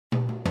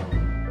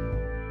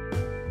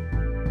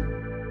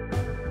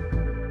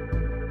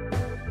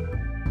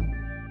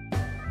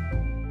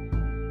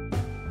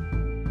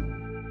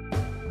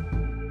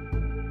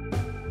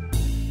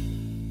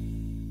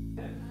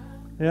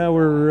Yeah,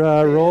 we're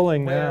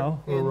rolling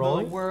now. We're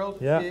rolling. The world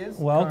Yeah, is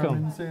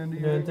welcome. Carmen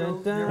Sandiego.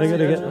 Dun, dun, dun. I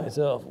gotta get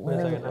myself. Wait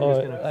a second,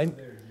 I'm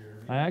just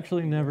I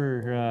actually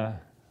never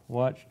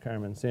watched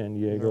Carmen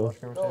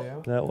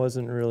Sandiego. That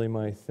wasn't really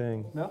my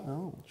thing.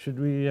 No? Should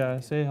we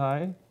say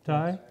hi,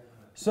 Ty?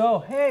 So,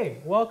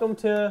 hey, welcome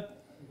to,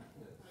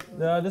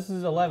 this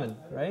is 11,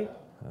 right?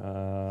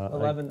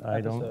 11th I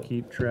don't episode.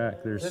 keep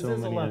track. There's This so is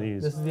many 11. of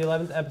these. This is the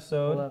 11th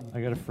episode.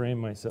 I gotta frame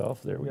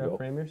myself. There we You gotta go.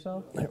 frame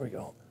yourself. There we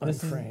go.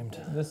 This I'm is- framed.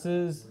 This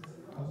is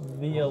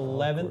the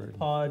 11th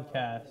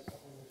podcast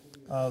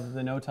of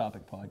the No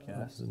Topic This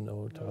podcast. is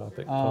no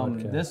topic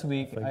podcast. This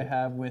week If I get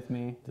have with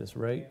me, this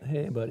right.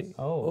 Hey, buddy.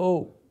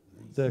 Oh.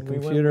 The We went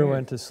computer weird.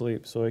 went to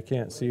sleep, so I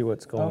can't see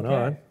what's going okay,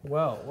 on.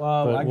 well,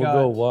 But I we'll got,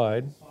 go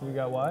wide. you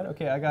got wide?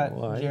 Okay, I got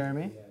Wide.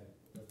 Jeremy,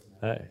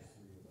 Hey,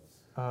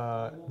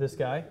 this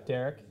guy,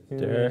 Derek. who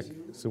Derek.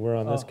 is- So we're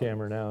on this Oh.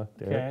 camera now,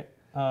 Derek.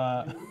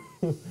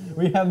 Okay.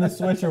 We have the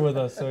switcher with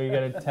us, so you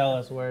got to tell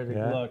us where to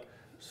Yeah. look.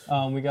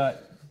 We got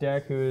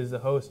Derek, who is the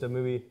host of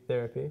Movie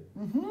Therapy.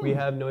 We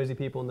have noisy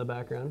people in the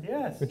background,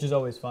 Yes. which is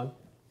always fun.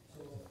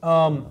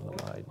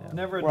 Wide now.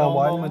 Never a We're on dull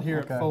wide moment now? here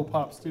Okay. at Faux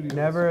Pop Studios.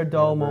 Never a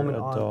dull Never moment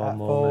a on dull at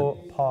moment.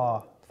 Faux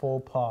Pas.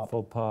 Faux Pop.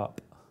 Full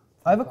pop.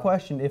 I have a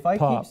question. If I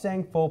Pop. keep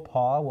saying faux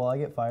pas, will I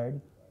get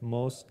fired?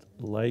 Most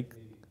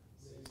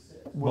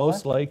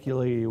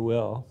likely you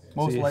will.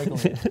 Most See-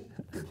 likely.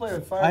 You play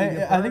with fire. you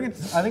get I think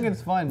burned.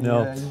 it's fun.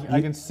 No. Yeah,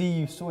 I can see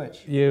you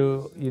switch.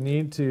 You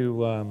need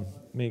to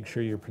make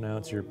sure you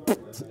pronounce your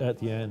at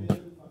the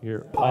end.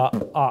 Your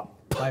op.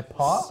 My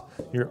pop?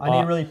 Your I need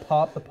to op. really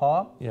pop the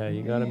pop. Yeah,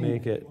 you gotta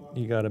make it.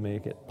 You gotta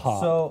make it pop.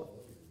 So,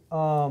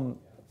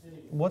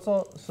 what's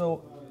all?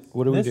 So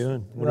what are we this,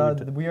 doing? What are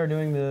we we are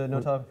doing the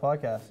No Topic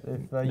podcast.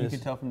 If you Miss-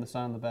 can tell from the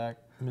sign on the back,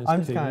 Miss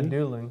I'm just kind of Piggy?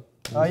 doodling.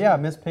 Yeah,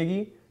 Miss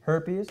Piggy,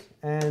 herpes,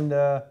 and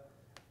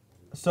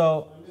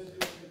so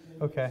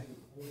okay.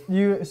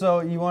 You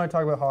want to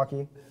talk about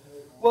hockey?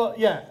 Well,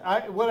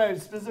 yeah. What I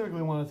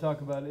specifically want to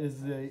talk about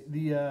is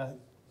the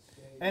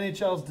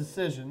NHL's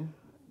decision,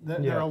 their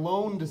Yeah.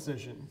 alone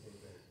decision,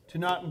 to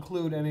not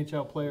include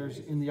NHL players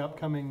in the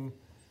upcoming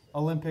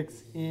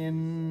Olympics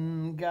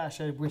in.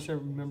 Gosh, I wish I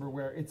remember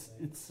where. It's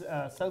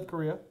South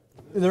Korea.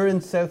 They're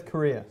in South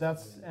Korea.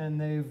 And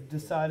they've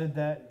decided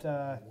that.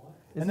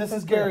 Isn't And this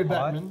is South Gary Korea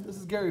hot? Bettman. This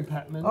is Gary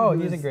Bettman. Oh,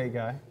 who he's a is- great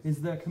guy. He's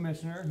the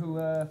commissioner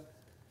who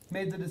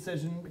made the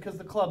decision because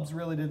the clubs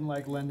really didn't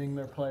like lending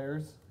their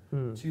players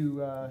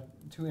to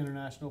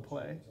international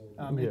play.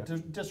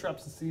 It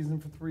disrupts the season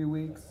for 3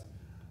 weeks.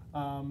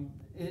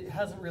 It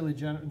hasn't really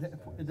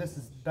this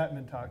is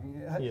Bettman talking.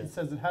 It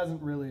says it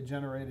hasn't really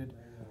generated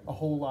a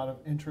whole lot of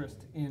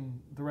interest in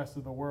the rest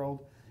of the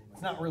world.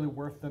 It's not really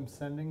worth them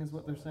sending, is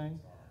what they're saying.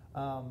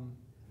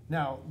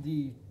 Now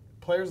the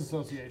Players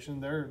Association,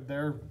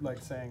 they're like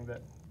saying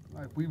that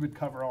like, we would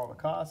cover all the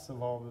costs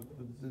of all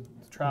the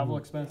travel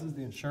expenses,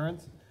 the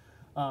insurance.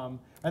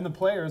 And the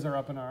players are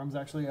up in arms.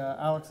 Actually,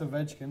 Alex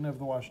Ovechkin of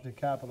the Washington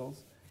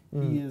Capitals,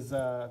 he is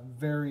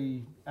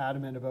very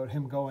adamant about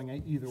him going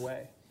either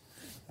way.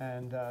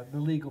 And the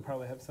league will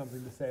probably have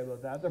something to say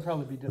about that. There'll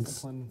probably be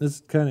discipline. This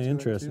is kind of to it,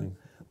 interesting. too.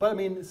 But I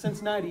mean,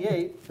 since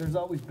 '98, there's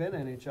always been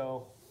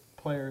NHL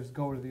players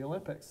go to the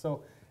Olympics.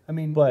 So I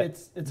mean, But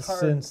it's hard.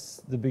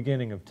 since the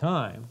beginning of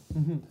time,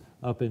 Mhm.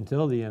 up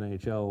until the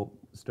NHL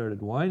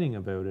started whining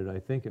about it, I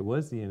think it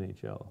was the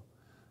NHL.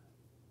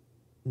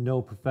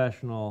 No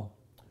professional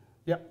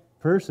Yep.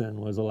 person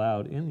was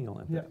allowed in the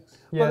Olympics.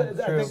 Yeah, Well, it's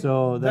I true. think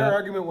So their that-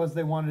 argument was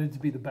they wanted it to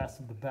be the best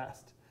of the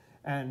best,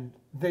 and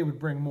they would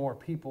bring more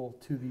people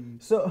to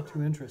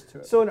to interest to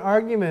it. So an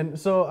argument.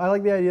 So I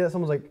like the idea that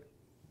someone's like,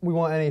 we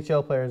want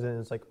NHL players in.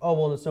 It's like, oh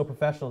well, it's no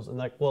professionals. And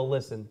like, well,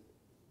 listen,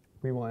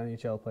 we want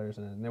NHL players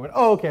in. And they went,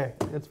 oh okay,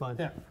 it's fine.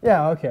 Yeah.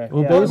 Yeah. Okay.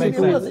 Well, yeah, Well, I that mean, makes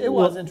it was sense. it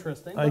was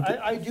interesting. I But d-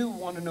 I do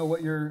want to know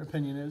what your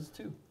opinion is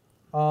too.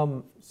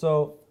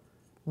 So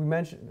we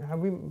mentioned.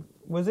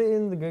 Was it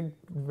in the good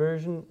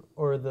version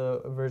or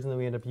the version that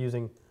we end up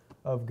using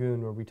of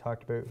Goon, where we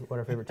talked about what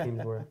our favorite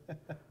teams were?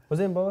 Was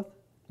it in both?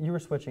 You were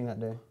switching that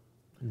day.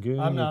 Goon,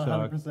 I'm you not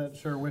talked. 100%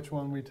 sure which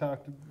one we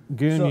talked.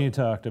 Goon, So- you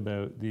talked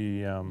about the.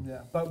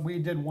 Yeah, but we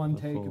did one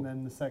The take, full- and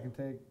then the second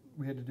take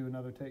we had to do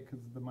another take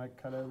because the mic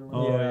cut out. Or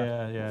Oh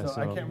whatever. yeah.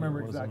 So I can't remember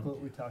it wasn't- exactly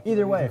what we talked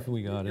Either about. way. If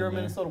we got You're a in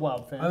there. Minnesota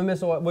Wild fan. I'm a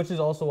Minnesota, which is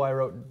also why I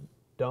wrote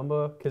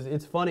Dumba, because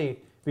it's funny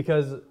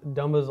because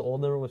Dumba's old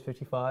number was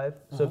 55.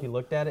 So if you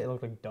looked at it, it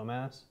looked like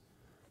dumbass,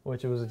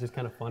 which it was just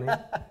kind of funny.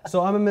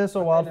 So I'm a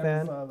Minnesota Wild never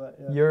fan. saw that,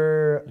 yeah.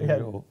 You're There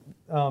you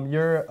go.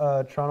 you're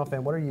a Toronto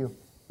fan. What are you?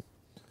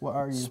 What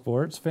are you?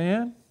 Sports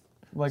fan?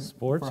 Like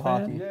Sports for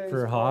fan? hockey? Yeah, For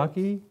sports.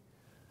 hockey?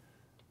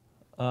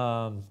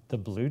 The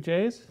Blue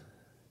Jays?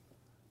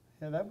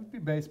 Yeah, that would be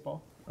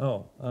baseball.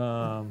 Oh,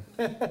 We're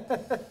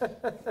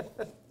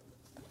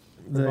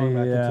going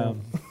back to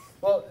the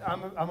Well,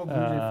 I'm a Blue Jay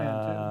fan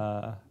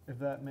uh, too. If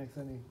that makes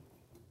any.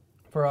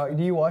 For hockey.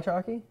 Do you watch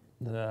hockey?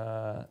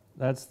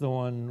 that's the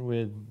one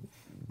with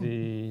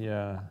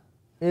the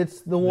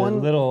It's the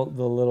one. the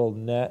little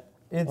net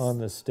It's on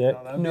the stick.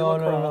 No, that'd be no.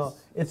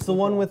 lacrosse. It's the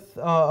one with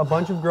a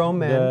bunch of grown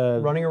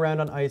men running around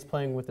on ice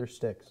playing with their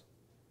sticks.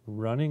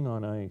 Running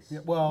on ice. Yeah,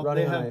 well,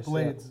 Running they on have ice,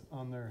 blades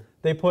on their.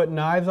 They put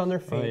knives on their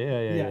feet. Oh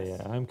yeah.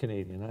 Yes. I'm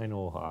Canadian. I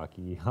know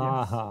hockey. Ha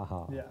Yes. ha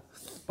ha. Yeah,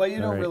 but you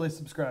don't Alright. really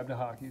subscribe to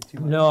hockey too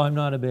much. No, I'm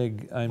not a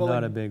big. I'm But, not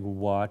like- a big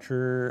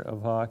watcher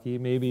of hockey.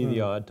 Maybe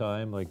the odd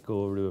time, like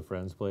go over to a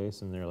friend's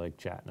place and they're like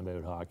chatting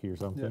about hockey or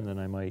something. Yeah.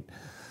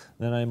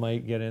 Then I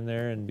might get in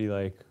there and be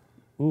like,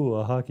 "Ooh,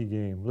 a hockey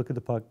game! Look at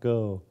the puck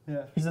go!"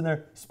 Yeah. He's in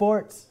there.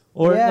 Sports.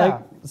 Or yeah. like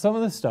some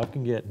of the stuff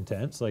can get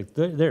intense. Like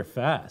they're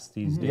fast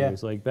these Yeah.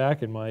 days. Like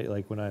back in my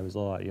when I was a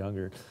lot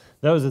younger,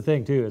 that was the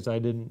thing too. Is I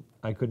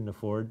couldn't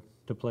afford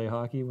to play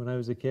hockey when I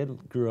was a kid.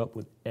 Grew up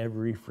with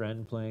every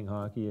friend playing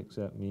hockey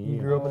except me. You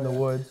grew up in the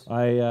woods.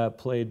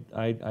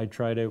 I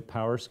tried out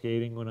power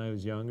skating when I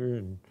was younger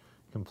and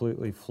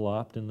completely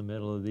flopped in the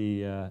middle of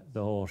the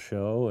whole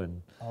show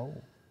and Oh.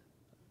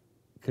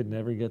 could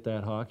never get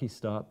that hockey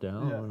stop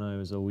down Yeah. when I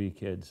was a wee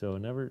kid. So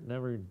never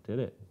did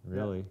it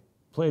really.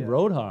 Played Yeah.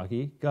 road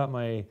hockey. Got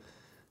my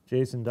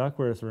Jason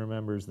Duckworth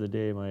remembers the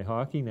day my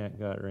hockey net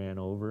got ran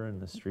over in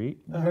the street.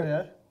 Oh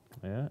yeah.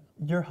 Yeah.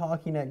 Your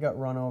hockey net got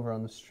run over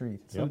on the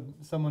street. So Yep.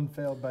 someone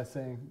failed by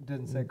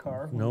didn't say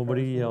car. when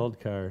Nobody cars were- yelled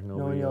car.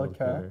 Nobody yelled yelled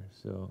car? car.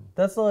 So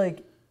That's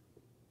like,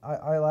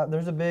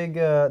 there's a big,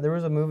 there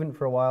was a movement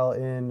for a while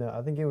in,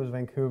 I think it was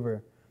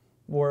Vancouver,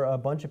 where a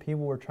bunch of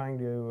people were trying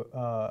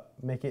to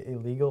make it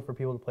illegal for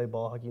people to play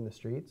ball hockey in the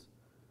streets.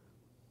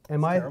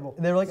 And It's terrible.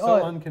 they were like,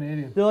 so oh,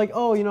 un-Canadian. they're like,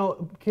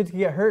 oh, kids can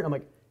get hurt. I'm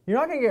like, you're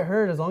not gonna get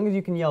hurt as long as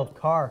you can yell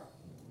car.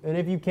 And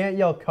if you can't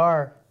yell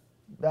car,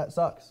 that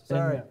sucks.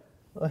 Sorry.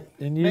 and Makes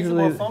it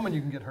usually more fun when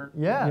you can get hurt.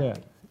 Yeah.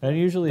 And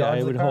usually Dodge I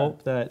the would car.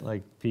 hope that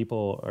like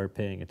people are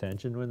paying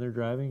attention when they're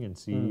driving and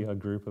see a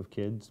group of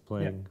kids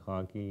playing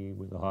hockey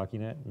with a hockey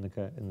net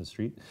in the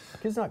street.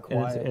 Kids not And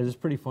quiet. it's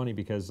pretty funny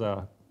because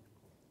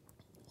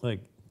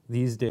like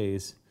these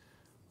days,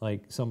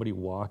 like somebody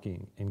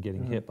walking and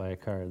getting hit by a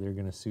car, they're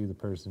going to sue the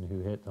person who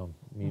hit them.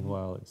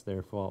 Meanwhile, it's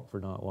their fault for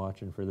not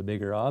watching for the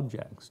bigger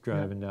objects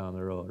driving down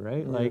the road,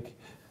 right? Like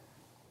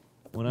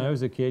when I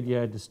was a kid, you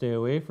had to stay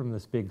away from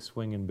this big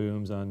swinging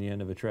booms on the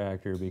end of a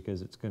tractor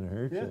because it's going to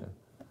hurt Yeah. you.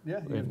 Yeah. you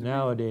have But to be-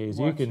 nowadays,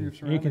 watch your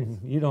surroundings.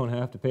 you don't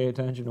have to pay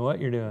attention to what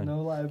you're doing.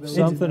 No liability.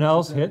 Something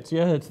else necessary. hits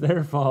you, it's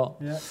their fault.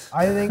 Yeah.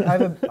 I think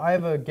I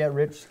have a get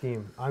rich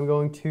scheme. I'm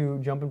going to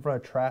jump in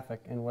front of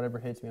traffic and whatever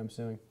hits me, I'm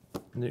suing.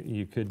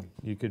 You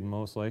could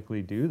most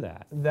likely do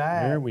that.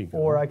 That, There we go.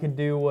 or I could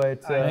do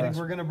what. I think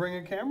we're gonna bring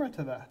a camera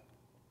to that.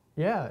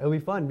 Yeah, it'll be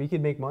fun. We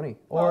could make money.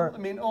 Well, Or I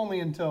mean, only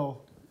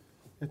until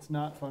it's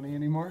not funny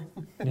anymore.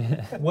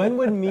 when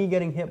would me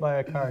getting hit by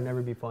a car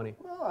never be funny?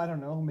 Well, I don't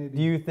know. Maybe.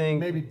 Do you think?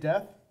 Maybe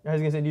death. I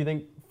was gonna say, do you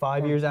think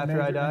 5 Or years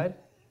after I major-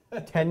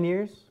 died? 10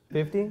 years?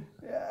 50?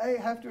 Yeah, I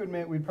have to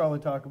admit, we'd probably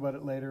talk about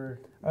it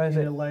later I in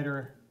say- a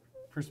lighter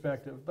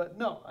perspective. But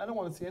no, I don't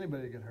want to see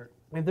anybody get hurt.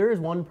 If there is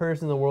one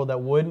person in the world that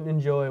wouldn't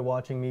enjoy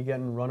watching me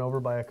getting run over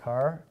by a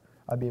car,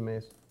 I'd be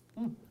amazed.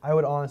 I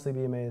would honestly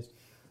be amazed.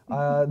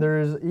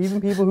 There's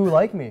even people who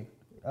like me,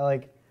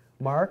 like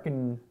Mark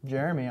and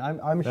Jeremy. I'm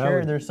That sure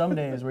would- there's some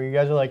days where you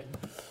guys are like,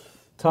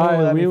 Ty,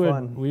 that'd be we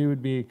fun.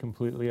 would be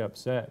completely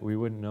upset. We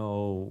wouldn't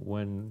know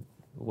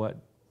what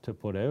to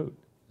put out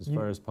as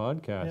far as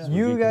podcasts. Yeah. We'd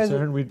You be guys-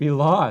 concerned. We'd be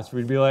lost.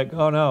 We'd be like,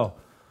 oh no,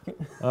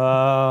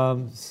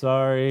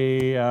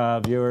 sorry,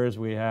 viewers,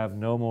 we have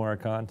no more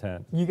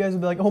content. you guys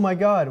would be like, oh my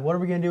God, what are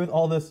we gonna do with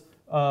all this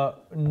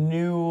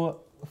new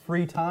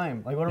free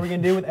time? Like, what are we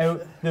gonna do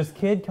without this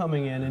kid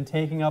coming in and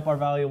taking up our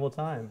valuable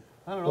time?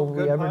 I don't know. What would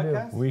we Good ever do?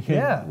 podcast. We can,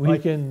 Yeah, we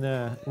like- can,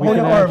 Oh we can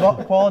no, our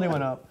actually- quality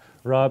went up.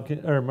 Rob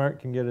can, or Mark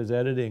can get his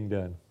editing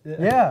done.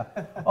 Yeah.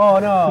 Oh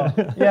no.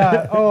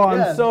 Yeah. Oh, I'm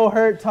Yeah. so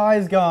hurt.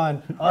 Ty's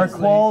gone. Our Honestly-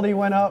 quality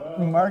went up.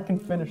 Mark can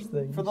finish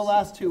things. For the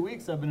last 2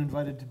 weeks, I've been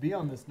invited to be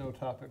on this No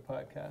Topic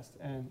podcast,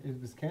 and it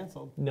was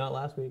canceled. Not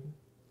last week.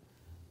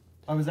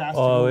 I was asked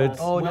Oh, to go it's-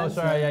 last Oh, no,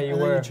 Wednesday, sorry, yeah, you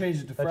and then were. you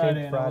changed it to That changed Friday,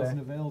 to and I Friday.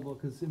 wasn't available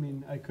because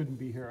I couldn't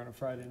be here on a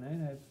Friday night.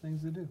 I had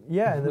things to do.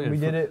 Yeah, and then Yeah, we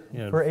did it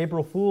yeah. for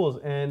April Fools,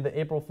 and the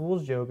April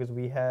Fools joke is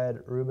we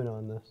had Ruben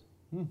on this,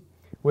 Hmm.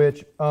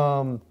 which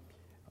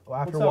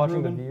after up,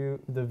 watching Ruben?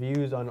 the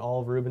views on all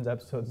of Ruben's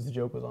episodes, the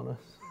joke was on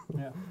us.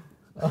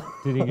 Yeah.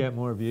 Did he get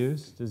more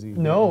views? Does he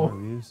No. get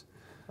more views?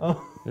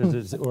 Oh.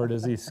 Or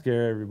does he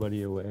scare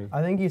everybody away?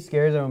 I think he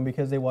scares them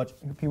because they watch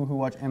people who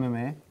watch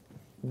MMA.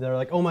 They're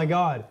like, oh my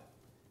God,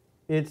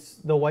 it's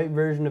the white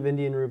version of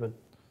Indian Ruben.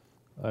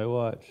 I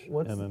watch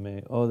What's-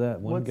 MMA. Oh, that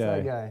one what's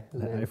guy. that guy?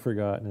 His name? I've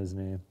forgotten his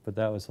name, but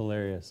that was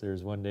hilarious. There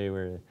was one day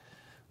where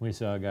we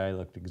saw a guy who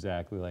looked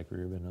exactly like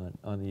Ruben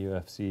on the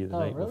UFC the Oh,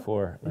 night really?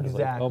 before. And I was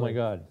like, oh my Exactly.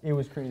 God. It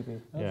was creepy.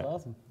 That's Yeah.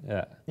 awesome.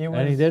 Yeah. It And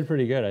he was- did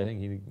pretty good. I think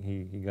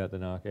he got the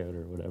knockout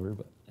or whatever.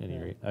 But at any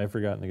Yeah. rate, I've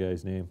forgotten the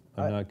guy's name.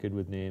 I'm I- not good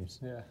with names.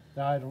 Yeah.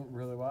 I don't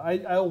really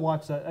watch. I'll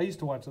watch that. I used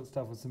to watch that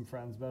stuff with some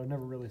friends, but I've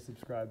never really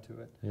subscribed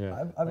to it. Yeah. I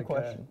have Like, a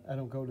question. I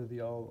don't go to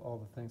the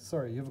all the things.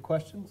 Sorry, you have a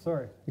question?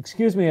 Sorry.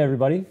 Excuse me,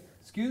 everybody.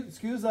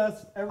 Excuse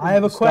us. I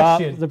have a Stop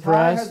question. the Ty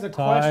press. has a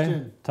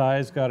question.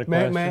 Ty's got a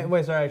May, question.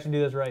 wait, sorry, I should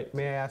do this right.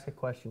 May I ask a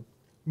question?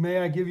 May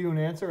I give you an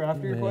answer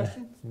after your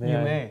question? You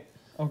may.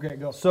 Okay,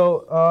 go.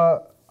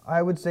 So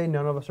I would say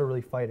none of us are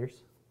really fighters.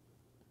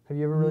 Have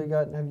you ever really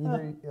gotten?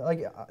 Have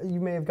you you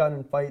may have gotten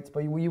in fights, but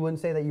you wouldn't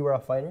say that you were a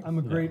fighter. I'm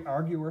a great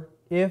arguer.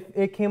 If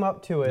it came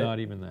up to it, Not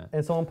even that.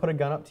 and someone put a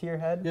gun up to your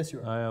head Yes, you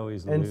are. I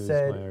always and lose my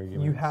said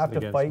arguments you have to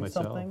against fight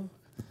myself. something,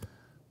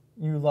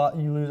 you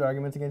lose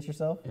arguments against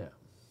yourself. Yeah.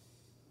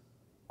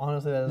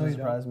 Honestly, that doesn't No, you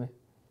don't. surprise me.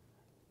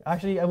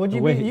 Actually, would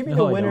you Wait, be? You'd be no,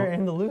 the I winner don't.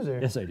 and the loser.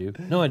 Yes, I do.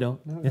 No, I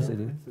don't. Yes, I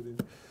do.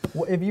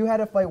 Well, if you had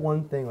to fight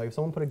one thing, like if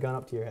someone put a gun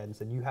up to your head and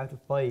said you have to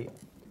fight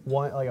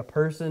one, like a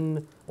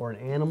person or an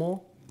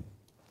animal,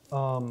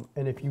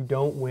 and if you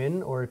don't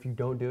win or if you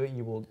don't do it,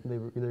 they're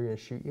gonna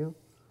shoot you.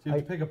 Do you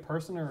have to pick a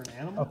person or an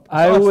animal?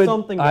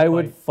 Something to I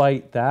would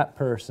fight. fight that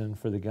person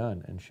for the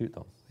gun and shoot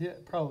them. Yeah,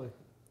 probably.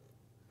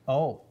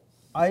 Oh,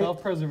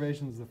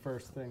 Self-preservation is the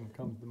first thing that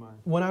comes to mind.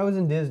 when I was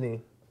in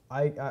Disney,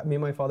 me and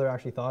my father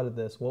actually thought of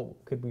this. What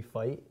could we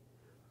fight?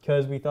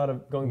 Because we thought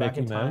of going back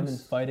in Mickey time and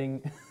Mouse?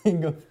 fighting,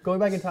 going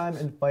back in time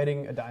and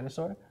fighting a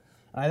dinosaur.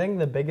 And I think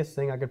the biggest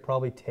thing I could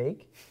probably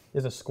take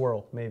is a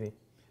squirrel, maybe,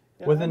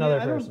 Yeah, with I mean,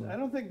 another I person.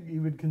 don't think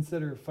you would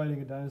consider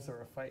fighting a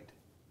dinosaur a fight.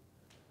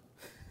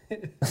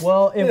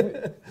 Well,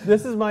 if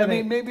this is my I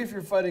mean, thing. maybe if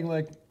you're fighting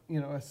like, a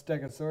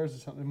stegosaurus or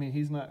something, I mean,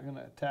 he's not going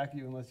to attack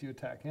you unless you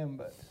attack him,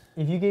 but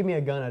If you gave me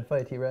a gun, I'd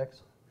fight a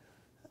T-Rex.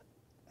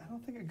 I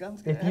don't think a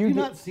gun's going If to... Have you you did-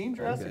 not seen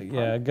Jurassic Park?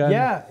 Yeah, a gun.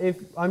 Yeah, if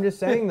I'm just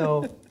saying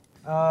though,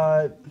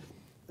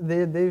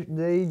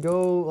 they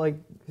go like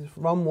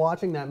from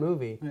watching that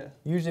movie. Yeah.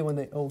 Usually when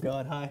they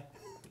hi.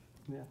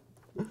 Yeah.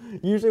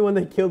 Usually when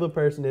they kill the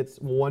person, it's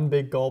one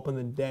big gulp and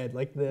then dead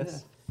like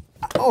this.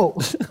 Oh,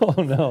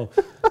 Oh no,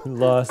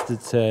 lost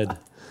its head.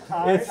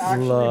 I It's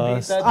actually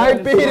lost. beat that I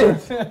beat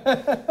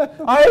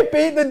dinosaur I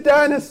beat the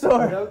dinosaur.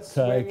 without Ty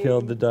swinging.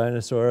 killed the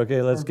dinosaur.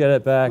 Okay, let's get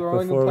it back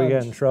throwing a before we get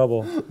punch. in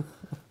trouble.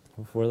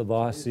 Before the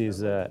boss sees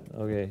that.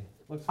 Okay.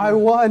 Looks I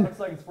worth- won. Looks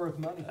like it's worth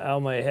money. Ow,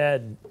 my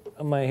head.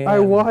 My hand. I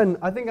won.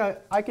 I think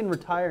I can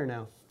retire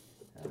now.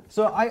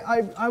 So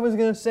I was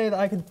gonna say that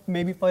I could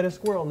maybe fight a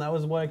squirrel and that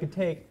was what I could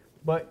take,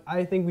 but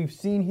I think we've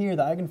seen here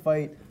that I can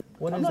fight.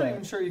 What I'm is not that?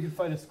 even sure you could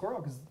fight a squirrel,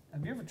 because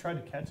have you ever tried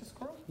to catch a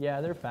squirrel?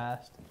 Yeah, they're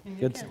fast. I mean,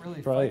 you It's can't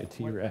really probably fight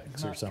a what T-Rex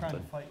is or not trying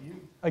something. to fight you.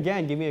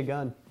 Again, give me a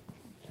gun.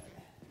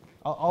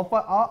 I'll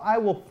fight. I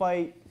will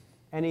fight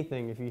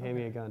anything if you hand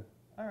me a gun.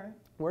 All right.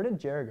 Where did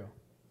Jared go?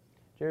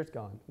 Jared's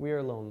gone. We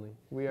are lonely.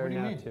 We are What do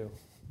you now mean? too.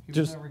 He was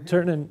Just never here.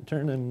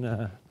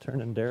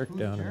 turning Derek Who's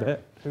down Jared? a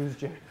bit. Who's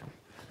Jared?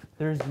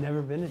 There's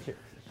never been a Jared.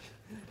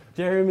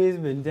 Jeremy's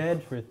been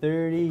dead for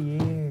 30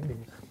 years.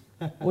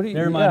 What do you?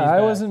 Never mind, he's I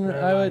back. wasn't. Never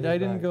I mind, he's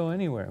didn't back. go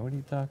anywhere. What are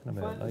you talking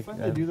about? I find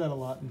they I've do that a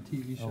lot in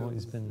TV shows.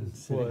 always been They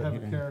sitting have a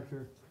here.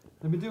 character.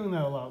 They've been doing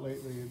that a lot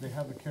lately. They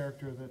have a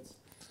character that's,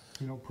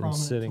 prominent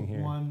sitting to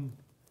here. one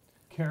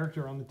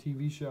character on the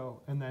TV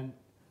show, and then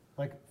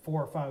like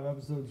 4 or 5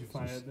 episodes, you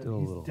find This is out that still a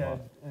he's little dead,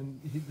 hot. and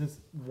this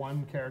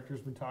one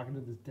character's been talking to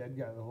this dead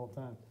guy the whole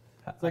time.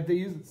 It's like they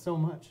use it so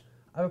much.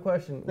 I have a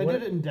question. They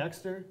did it in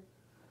Dexter.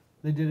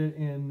 They did it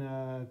in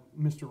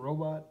Mr.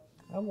 Robot.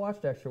 I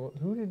watched Dexter.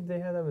 Who did they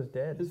have that was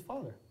dead? His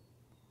father.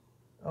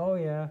 Oh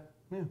yeah.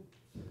 Yeah.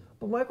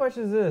 But my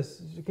question is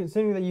this: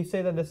 considering that you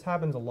say that this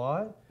happens a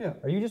lot, Yeah.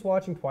 are you just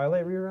watching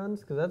Twilight reruns?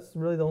 Because that's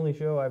really the only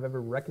show I've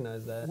ever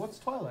recognized that. What's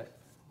Twilight?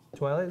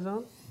 Twilight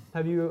Zone?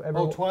 Have you ever?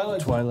 Oh,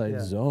 Twilight. Twilight Yeah.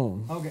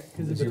 Zone. Okay,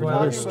 because if The you're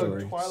Twilight talking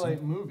story. about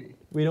Twilight movie,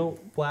 We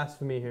don't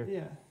blasphemy here.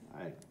 yeah,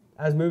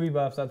 As movie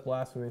buffs, that's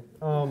blasphemy.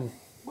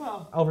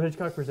 well, Alfred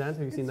Hitchcock Presents.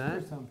 Have you it's seen for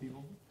that? some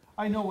people.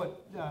 I know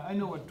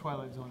what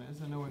Twilight Zone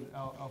is. I know what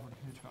Alfred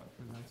Hitchcock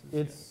presents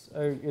is.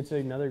 It's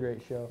another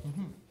great show.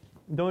 Mhm.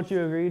 Don't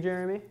you agree,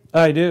 Jeremy?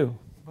 I do.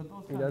 But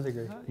those He kinds does of-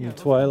 agree. yeah, The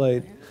those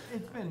Twilight. kinds of-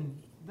 It's been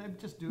they've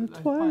just do. The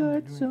I find they're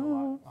Twilight doing it a Zone.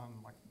 lot on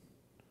like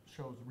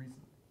shows recently.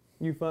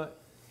 You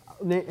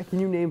can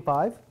you name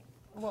 5?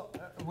 Well,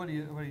 what are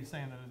you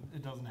saying that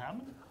it doesn't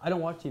happen? I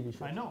don't watch TV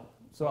shows. I know.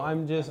 So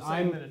I'm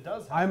saying that it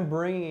does. Happen. I'm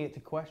bringing it to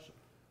question.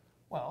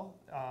 Well,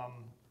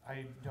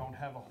 I don't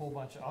have a whole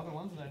bunch of other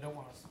ones, and I don't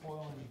want to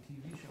spoil any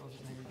TV shows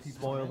that maybe people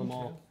Spoil are them into.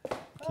 all.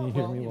 Can you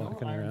hear me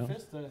walking Iron around?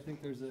 Fist. I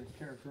think there's a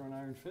character on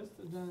Iron Fist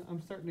that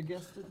I'm starting to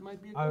guess that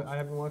might be. A I ghost.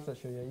 haven't watched that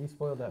show yet. You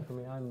spoiled that for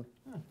me.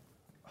 Huh.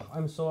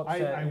 I'm so I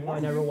upset. I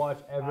warned never you.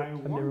 watched ever. I I've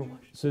warned never you.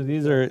 watched. So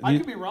these are. I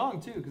could be wrong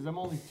too, because I'm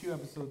only 2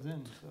 episodes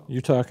in. So.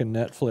 You're talking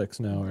Netflix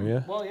now, are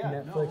you? Well, yeah.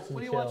 Netflix no. and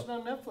What are you chill. watching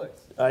on Netflix?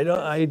 I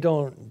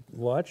don't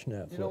watch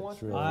Netflix. You don't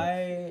watch really.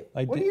 I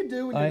I What di- do you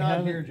do when I you're not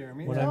haven't- here,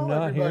 Jeremy? when Tell I'm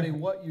not everybody here-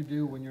 what you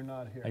do when you're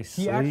not here. I he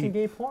sleep. actually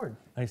gay porn.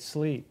 I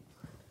sleep,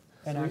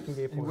 And acting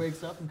gay He porn.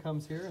 wakes up and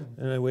comes here, and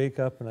and I wake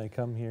up and I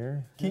come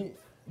here. Can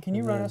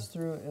you And run then- us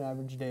through an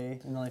average day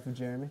in the life of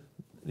Jeremy?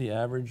 The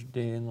average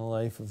day in the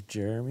life of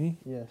Jeremy.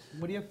 Yes.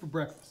 what do you have for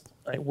breakfast?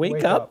 I wake,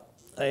 Wake up,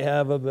 up. I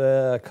have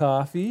a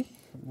coffee.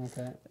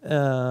 Okay. Do in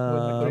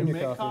you your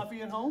make coffee?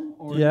 coffee at home?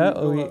 Or Yeah, do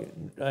you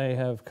go out? I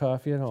have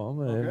coffee at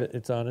home. Okay.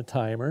 It's on a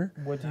timer,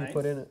 What do you Nice.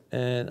 put in it?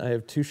 and I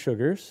have 2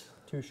 sugars.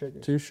 2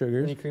 sugars. 2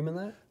 sugars. Any cream in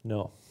that?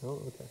 No,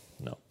 Oh, okay.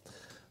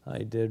 I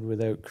did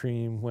without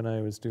cream when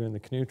I was doing the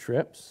canoe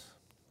trips.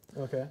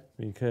 Okay.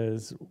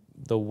 because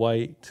the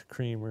white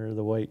creamer,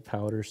 the white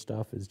powder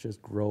stuff is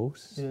just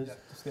gross. It is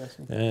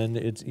disgusting. And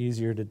it's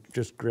easier to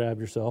just grab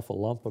yourself a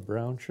lump of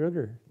brown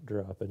sugar,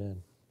 drop it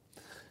in,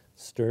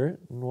 stir it,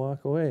 and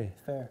walk away.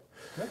 Fair.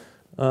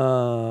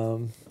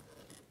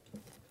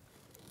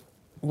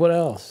 What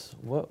else?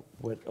 What?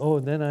 Oh,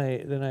 then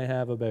I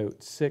have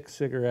about 6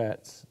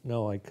 cigarettes.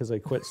 No, because I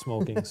quit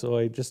smoking, so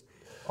I just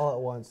All at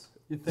once.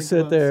 You think sit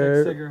about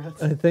there. 6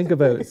 cigarettes. I think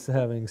about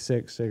having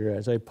 6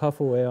 cigarettes. I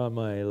puff away on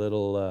my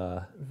little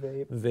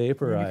Vape.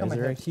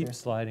 vaporizer. I hipster. keep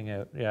sliding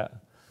out. Yeah.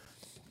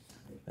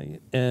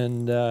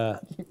 And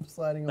Keep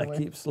sliding I away.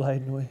 keep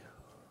sliding away.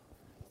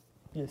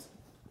 Yes.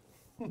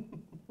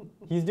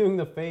 He's doing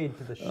the fade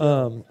to the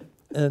show.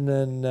 And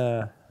then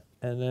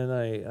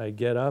I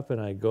get up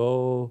and I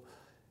go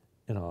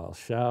and I'll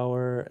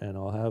shower and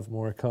I'll have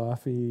more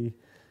coffee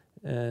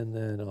and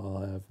then I'll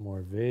have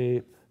more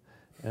vape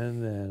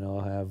and then I'll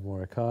have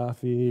more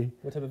coffee.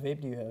 What type of vape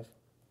do you have?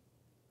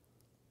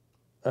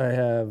 I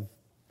have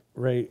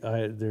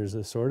there's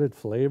assorted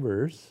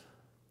flavors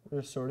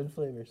There's assorted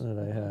flavors. that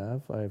I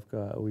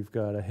have. We've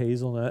got a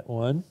hazelnut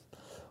one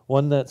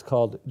that's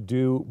called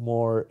Do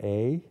More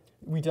A.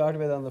 We talked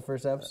about that on the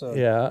first episode.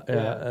 Yeah,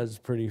 Yeah. that's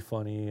a pretty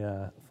funny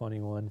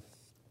one.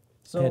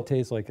 So It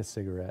tastes like a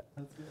cigarette.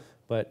 That's good.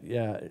 But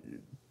yeah,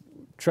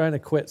 trying to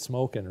quit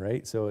smoking,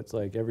 right? So it's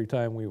like every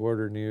time we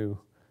order new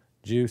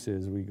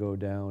juices, we go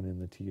down in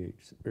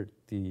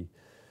the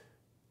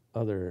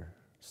other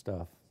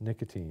stuff,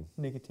 nicotine.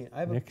 nicotine. I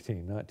have a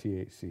Nicotine, not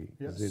THC, Yeah.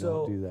 because they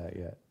So- don't do that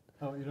yet.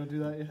 Oh, you don't do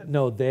that yet?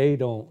 No, they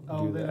don't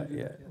Oh, do they that don't do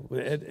yet.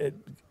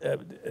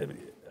 that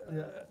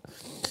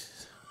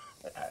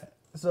Yeah.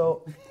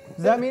 So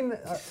does that mean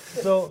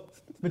so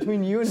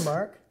between you and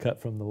Mark, Cut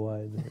from the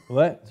wide.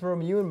 What?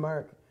 from you and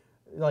Mark,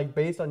 like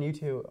based on you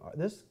two,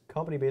 this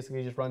company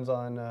basically just runs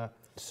on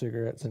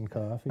Cigarettes and I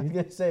was coffee.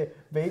 gonna say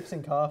vapes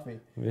and coffee.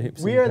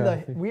 Vapes We and are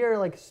coffee. we are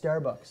like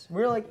Starbucks.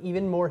 We're like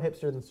even more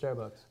hipster than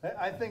Starbucks.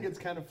 I think it's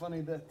kind of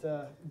funny that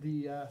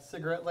the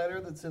cigarette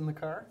lighter that's in the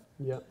car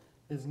Yep.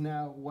 is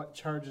now what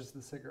charges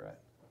the cigarette.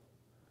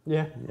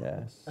 Yeah.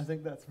 Yes. I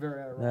think that's very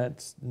ironic.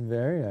 That's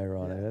very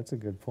ironic. Yeah. That's a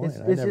good point. It's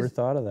I never just-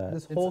 thought of that.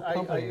 This It's- whole I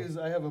company.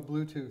 have a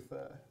Bluetooth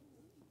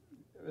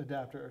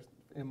adapter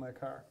in my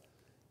car,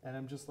 and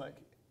I'm just like,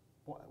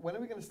 when are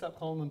we going to stop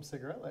calling them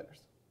cigarette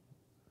lighters?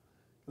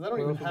 Because I don't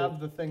Well, even for have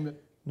the thing that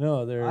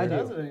No, they're. I do.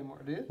 does it anymore.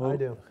 Do you? I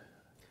do.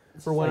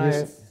 It's For when like- I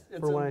it's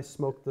for a- when I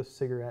smoke the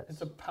cigarettes.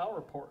 it's a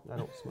power port. I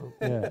don't smoke.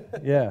 Yeah,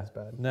 yeah. That's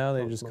bad. Now they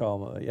Don't just smoke. call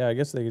them. Yeah, I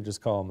guess they could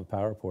just call them a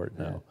power port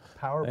now.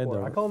 Power And port.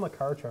 the- I call them a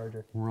car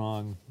charger.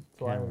 Wrong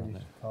That's what I camera would on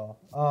used there.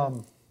 to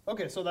call.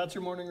 Okay, so that's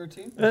your morning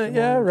routine.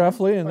 Yeah,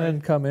 roughly, and then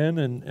Right. come in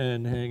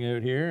and hang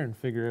out here and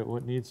figure out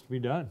what needs to be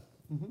done,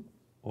 Mhm.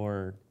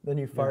 or Then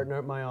you fart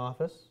in my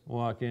office.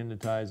 walk into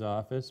Ty's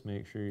office,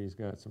 make sure he's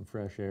got some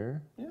fresh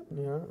air.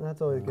 Yeah,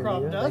 that's always good. Crop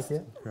idea. dust?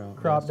 Thank you. Crop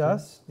Crop dusting.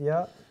 dust.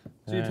 Yeah.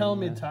 So you're telling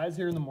me And, Ty's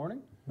here in the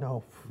morning?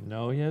 No.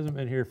 No, he hasn't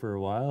been here for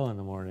a while in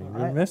the morning.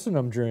 We're I- missing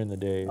him during the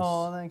days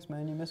Oh, thanks,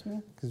 man. You miss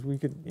me? because we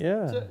could.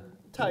 Yeah. So,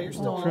 Ty, you're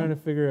still I'm trying on. to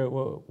figure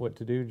out what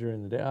to do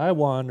during the day. I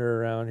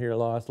wander around here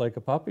lost like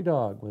a puppy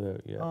dog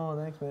without you. Oh,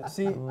 thanks, man.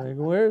 See, I'm like,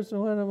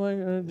 when am I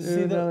going to See,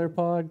 do the- another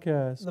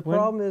podcast? the When-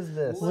 problem is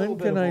this. Little When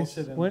bit can of I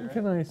bullshit in when there.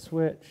 can I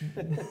switch?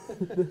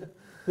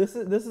 This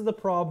is the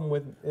problem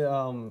with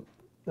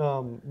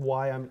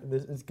why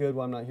this is good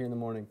when I'm not here in the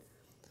morning.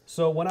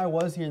 So when I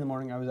was here in the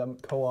morning, I was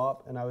at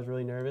co-op and I was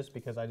really nervous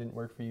because I didn't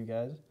work for you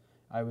guys.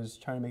 I was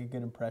trying to make a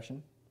good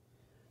impression.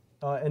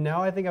 And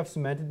now I think I've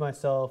cemented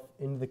myself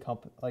into the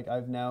company. Like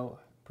I've now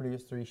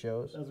produced 3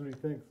 shows. That's what he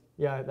thinks.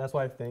 Yeah, that's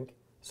what I think.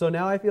 So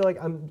now I feel like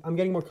I'm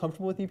getting more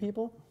comfortable with you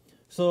people.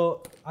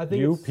 So I think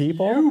You it's-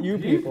 people? You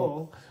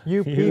people. You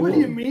You- people. What do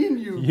you mean,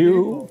 you?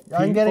 You people?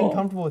 I'm getting people?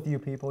 comfortable with you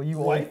people. You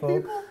White old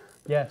folk. people?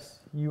 Yes,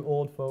 you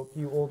old folk.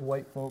 You old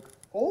white folk.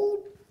 Old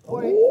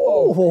white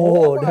Oh,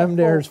 folk. them folk.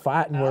 there's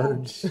fighting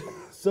words.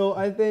 So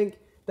I think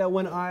that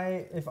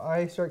if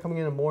I start coming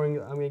in the morning,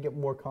 I'm gonna get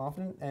more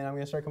confident and I'm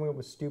gonna start coming up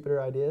with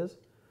stupider ideas.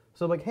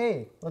 So I'm like,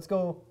 hey, let's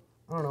go.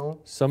 I don't know.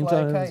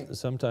 fly a kite.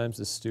 Sometimes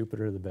the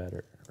stupider the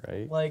better,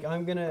 right? Like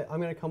I'm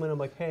gonna come in. I'm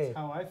like, hey,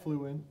 How I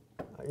flew in.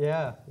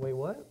 yeah. Wait,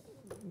 what?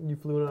 You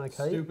flew in on a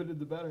kite? Stupided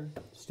the better.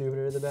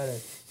 Stupider the better.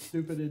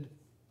 Stupided.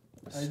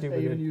 I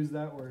Stupided. even used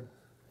that word.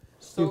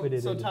 So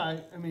Stupided. Ty,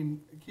 I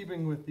mean,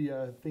 keeping with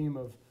the theme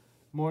of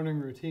morning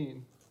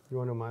routine, You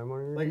want to know my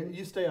morning like routine?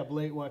 you stay up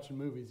late watching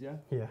movies, yeah?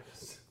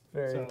 Yes.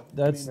 Very. So,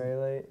 That's- I mean,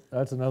 Very late.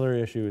 That's another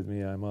issue with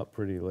me. I'm up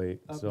pretty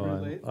late, Up so pretty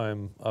I'm late?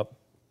 I'm up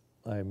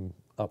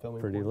Filming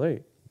pretty porn.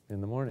 late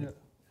in the morning.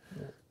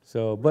 Yeah.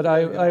 So, but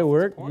Yeah, get I off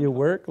work. porn You though.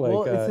 work like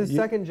Well, it's his you-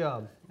 second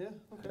job. yeah.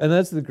 Okay. And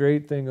that's the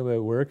great thing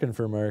about working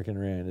for American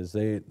Rand is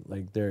they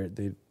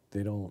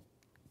don't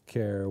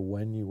care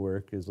when you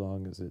work as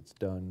long as it's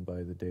done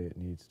by the day it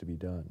needs to be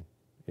done,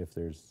 if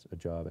there's a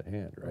job at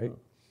hand, right?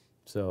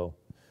 So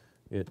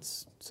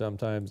it's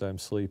sometimes I'm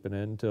sleeping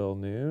in till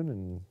noon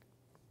and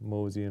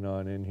moseying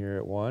on in here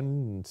at 1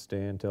 and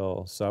stay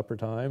until supper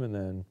time and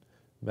then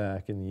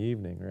back in the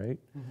evening, right?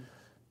 Mhm.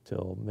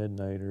 till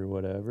midnight or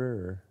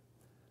whatever,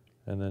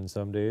 and then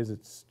some days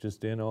it's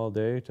just in all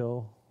day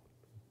till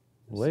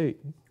late.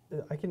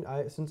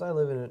 Since I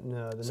live in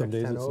the Some next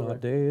days town it's over.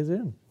 not day is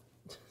in.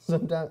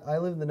 Sometimes I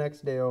live the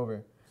next day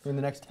over. In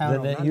the next town. The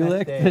over, ne- you not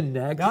like next day. the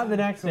next- Not the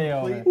next day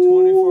over. Complete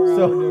 24-hour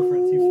So-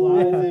 difference. He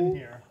flies in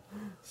here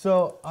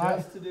So I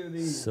just to do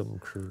these. Some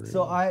crazy.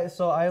 so I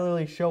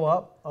literally show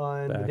up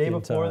on the Back day in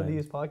before time.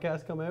 these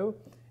podcasts come out,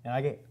 and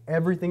I get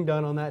everything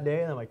done on that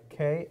day, and I'm like,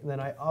 okay, and then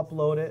I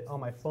upload it on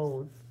my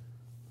phone,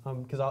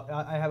 because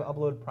I have it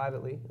uploaded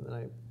privately, and then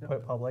I put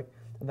it public,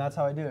 and that's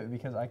how I do it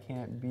because I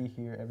can't be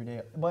here every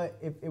day. But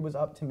if it was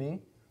up to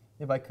me,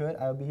 if I could,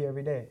 I would be here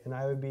every day, and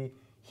I would be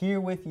here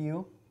with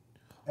you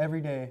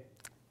every day,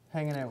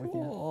 hanging out with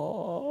you.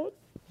 Aw.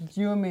 It's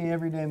you and me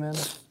every day, man.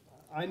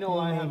 I know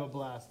I have a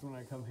blast when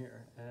I come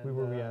here. And, We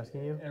were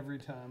asking you? every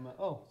time.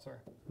 Oh, sorry.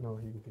 No,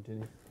 you can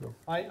continue. No.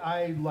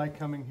 I like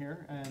coming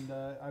here, and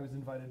I was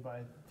invited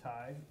by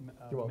Ty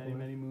You're welcome, many man.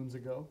 many moons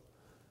ago.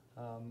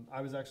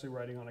 I was actually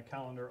writing on a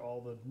calendar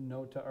all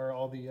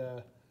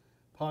the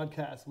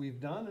podcasts we've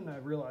done, and I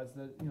realized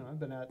that I've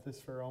been at this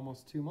for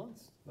almost 2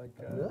 months. Like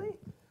Really?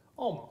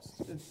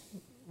 almost.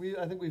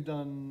 I think we've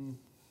done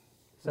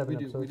 7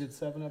 we episodes. did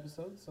 7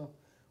 episodes, so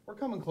we're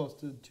coming close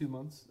to 2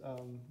 months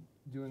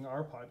doing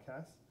our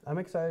podcast. I'm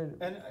excited.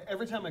 And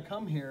every time I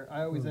come here,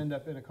 I always end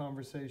up in a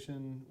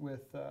conversation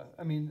with,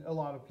 a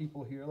lot of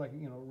people here, like,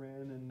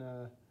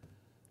 Ren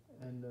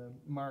and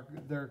Mark,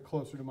 they're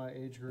closer to my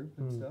age group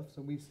and stuff.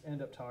 So we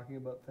end up talking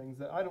about things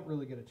that I don't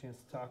really get a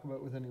chance to talk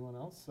about with anyone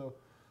else. So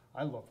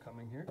I love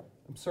coming here.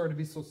 I'm sorry to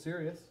be so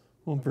serious.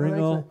 Well,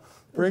 Well,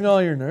 bring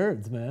all your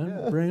nerds, man.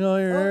 Yeah. Bring all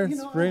your Well,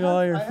 nerds. Bring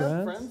all your I friends.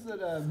 have friends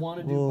that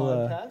want to do We'll,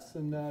 podcasts,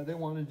 and they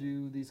want to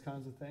do these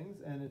kinds of things.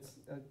 And it's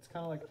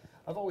kind of like,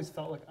 I've always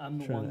felt like I'm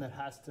the Trying one to- that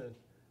has to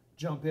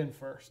jump in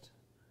first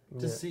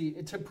to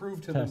Yeah. to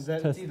prove to Test- them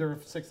that test. it's either a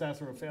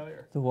success or a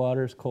failure. The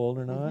water's cold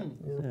or not.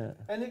 Mhm. Yeah.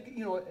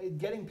 And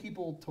getting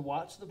people to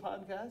watch the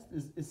podcast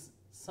is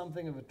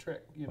something of a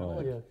trick. Oh,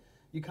 Like, yeah.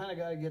 you kind of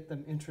got to get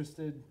them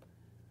interested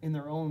in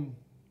their own,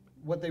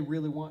 what they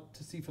really want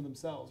to see for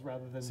themselves,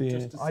 rather than See,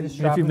 just to see. I just me.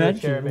 strap If you them to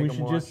a chair mention, and make we them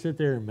should just watch. sit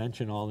there and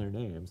mention all their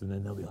names, and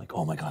then they'll be like,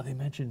 "Oh my God, they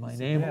mentioned my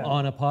name Yeah.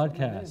 on a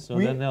podcast." So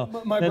We- then they'll.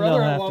 My then brother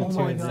they'll at have one to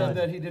point tune said in.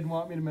 that he didn't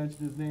want me to mention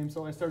his name,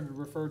 so I started to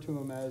refer to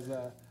him as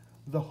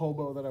the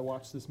hobo that I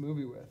watched this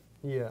movie with.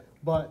 Yeah.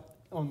 But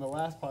on the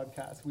last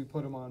podcast, we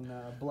put him on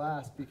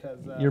blast because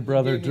Your he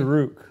brother gave me-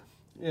 Daruk.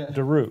 Yeah.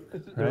 Daruk,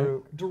 right?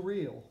 Daruk.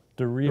 Dareel.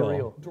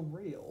 Dareel.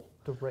 Dareel.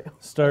 Derail.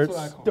 Starts That's what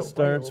I call it.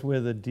 starts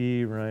with a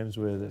D, rhymes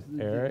with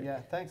Eric. Yeah,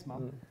 thanks,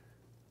 Mom.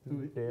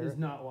 Who Derek. is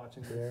not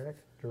watching this.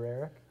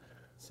 Derek.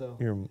 So,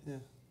 Your yeah.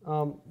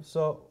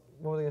 So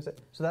what was I gonna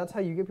say? So that's how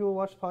you get people to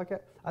watch the podcast.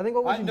 I think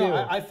what we I should know. do.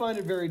 I find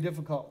it very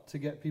difficult to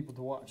get people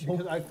to watch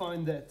because I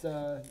find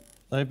that.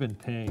 I've been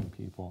paying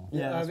people.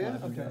 Yeah, have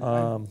that's you? what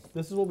Okay.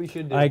 this is what we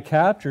should do. I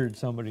captured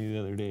somebody the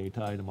other day,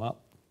 tied him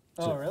up.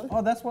 Oh, really?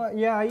 oh, that's why.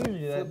 Yeah, I usually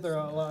do Flip that. their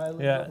eyelids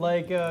Yeah. up.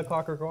 Like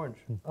Clockwork Orange.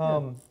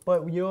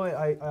 But you know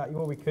what?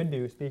 What we could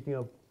do. Speaking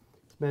of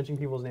mentioning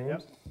people's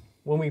names,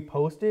 when we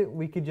post it,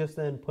 we could just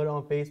then put it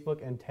on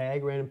Facebook and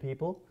tag random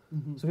people.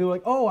 So people are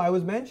like, oh, I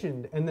was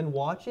mentioned, and then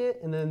watch it,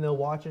 and then they'll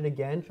watch it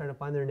again, trying to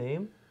find their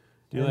name.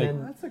 Do you And like?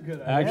 then- That's a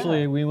good idea.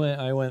 Actually,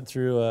 I went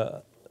through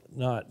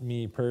not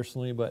me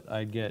personally, but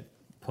I'd get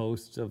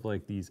posts of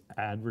like these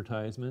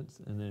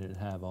advertisements, and then it'd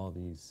have all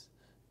these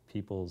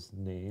people's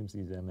names,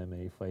 these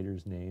MMA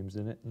fighters' names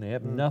in it, and they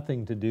have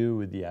nothing to do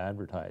with the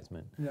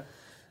advertisement. Yeah.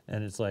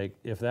 And it's like,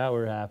 if that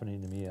were happening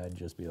to me, I'd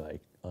just be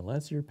like,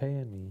 unless you're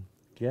paying me,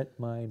 get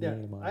my Yeah.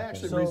 name on I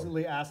actually it. So-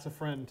 recently asked a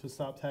friend to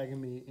stop tagging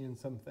me in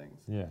some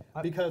things Yeah.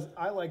 because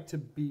I like to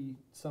be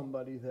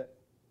somebody that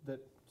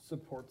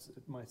supports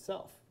it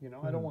myself.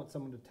 I don't want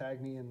someone to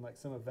tag me in like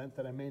some event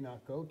that I may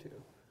not go to.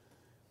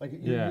 Like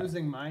you're Yeah.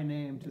 using my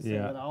name to say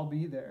Yeah. that I'll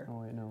be there.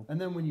 Oh wait, no. And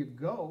then when you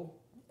go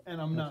and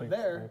I'm not like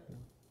there,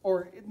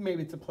 or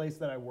maybe it's a place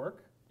that I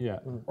work Yeah.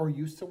 or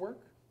used to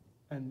work,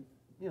 and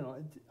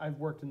I've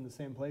worked in the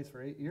same place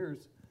for 8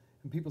 years,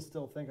 and people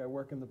still think I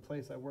work in the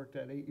place I worked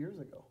at 8 years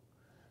ago,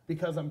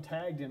 because I'm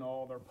tagged in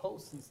all their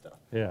posts and stuff.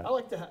 Yeah. I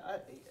like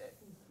to.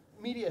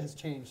 Media has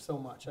changed so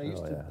much. I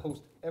used Oh, to yeah.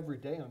 post every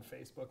day on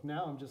Facebook.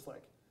 Now I'm just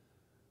like,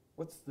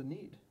 what's the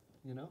need?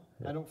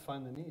 I don't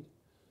find the need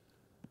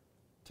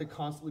to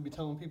constantly be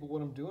telling people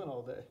what I'm doing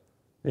all day.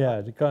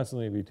 Yeah, to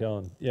constantly be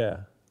telling,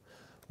 yeah.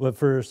 But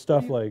for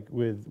stuff like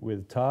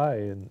with Ty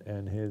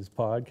and his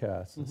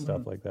podcasts and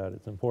stuff like that,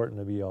 it's important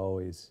to be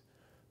always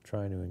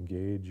trying to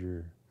engage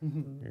your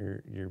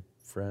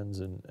friends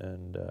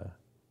and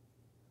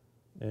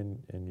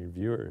your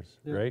viewers,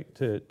 Yeah. right?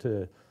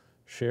 To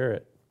share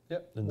it.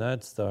 Yep. And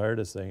that's the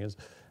hardest thing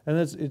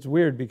it's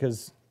weird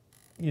because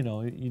you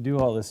do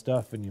all this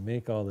stuff and you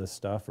make all this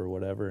stuff or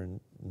whatever, and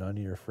none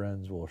of your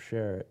friends will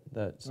share it.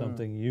 That's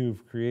something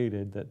you've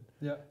created that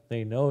Yeah.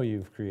 they know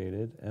you've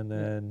created, and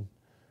then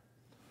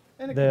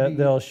And it could be,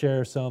 they'll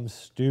share some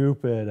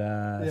stupid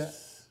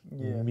ass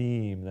Yeah.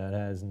 meme that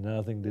has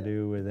nothing to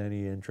do with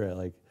any interest.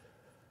 Like,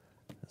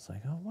 It's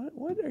like, oh,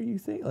 what are you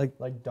thinking? Like,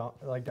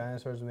 like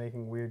dinosaurs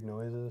making weird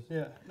noises.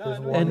 Yeah. No, There's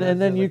I know. one and that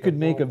then says, you like, could a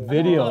make a whoa, whoa,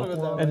 video, I thought it was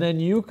that way. and then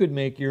you could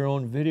make your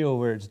own video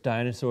where it's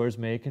dinosaurs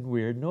making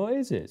weird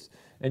noises,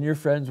 and your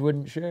friends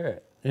wouldn't share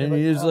it. And like,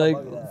 you just oh, like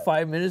look at that.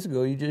 5 minutes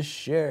ago, you just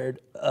shared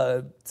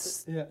a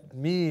Yeah.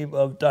 meme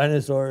of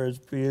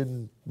dinosaurs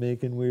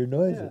making weird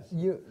noises.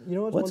 You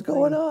know What's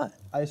going on?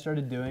 I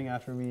started doing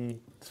after we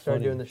It's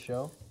started funny. doing the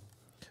show,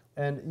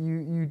 and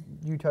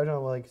you touched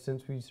on, like,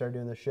 since we started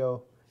doing the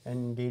show and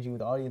engaging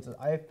with audiences,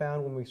 I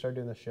found when we started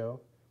doing the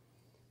show.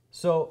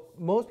 So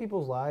most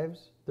people's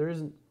lives, there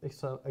isn't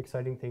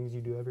exciting things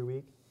you do every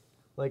week.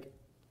 Like,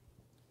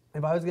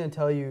 if I was going to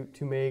tell you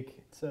to make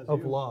Says a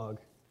you. vlog,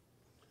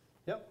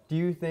 Yep. do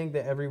you think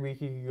that every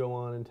week you could go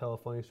on and tell a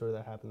funny story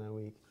that happened that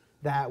week?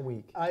 That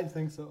week, I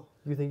think so.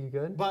 you think you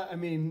could? But I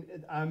mean,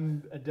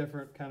 I'm a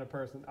different kind of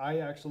person.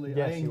 I actually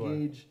Yes, I you are.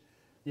 engage.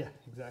 Yeah,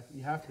 exactly.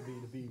 You have to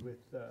be with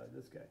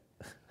this guy.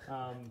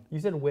 You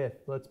said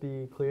with. Let's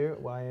be clear.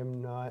 Why I'm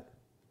not.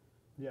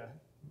 Yeah,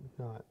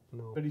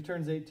 No. but he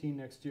turns 18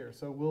 next year,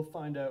 so we'll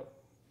find out.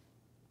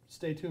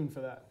 Stay tuned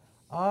for that.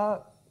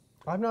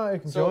 I'm not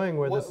enjoying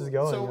where this is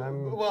going. So,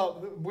 I'm.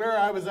 well, where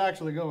I was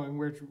actually going,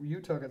 where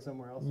you took it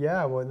somewhere else.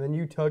 Yeah, well, then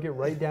you took it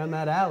right down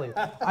that alley.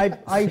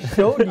 I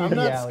showed you I'm the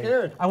not alley.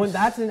 scared. I went,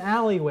 that's an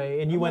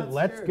alleyway, and you I'm went, not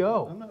let's scared.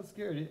 go. I'm not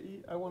scared.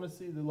 I want to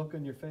see the look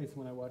on your face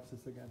when I watch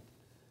this again.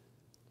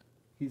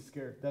 He's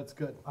scared. That's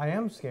good. I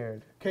am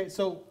scared. Okay,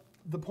 so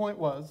the point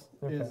was,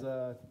 Okay.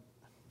 I'm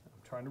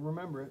trying to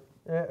remember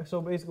it.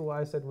 So basically, what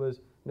I said was,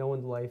 no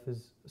one's life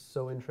is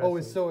so interesting. Oh,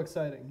 it's so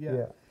exciting. Yeah.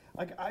 Yeah.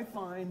 Like, I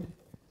find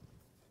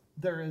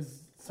there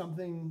is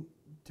something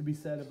to be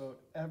said about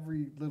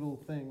every little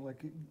thing.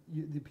 Like,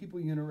 the people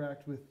you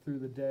interact with through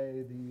the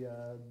day,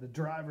 the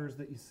drivers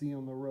that you see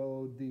on the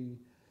road,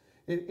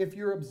 if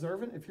you're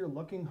observant, if you're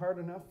looking hard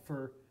enough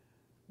for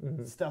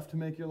stuff to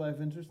make your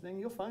life interesting,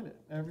 you'll find it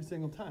every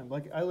single time.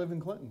 Like, I live in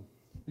Clinton.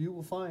 You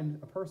will find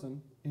a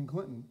person in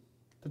Clinton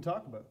to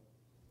talk about.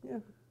 Yeah.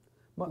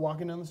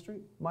 Walking down the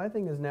street. My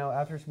thing is now,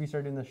 after we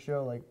started doing the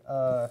show, like,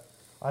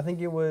 I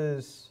think it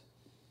was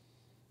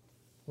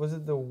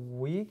it the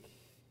week?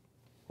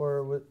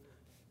 Or was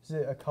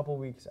it a couple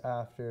weeks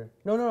after?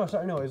 No,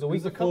 sorry, no, it was a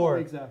week It was a couple before.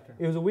 weeks after.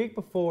 It was a week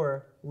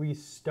before we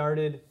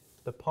started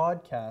the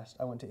podcast.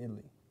 I went to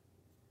Italy.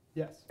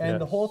 Yes. And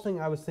the Yes. whole thing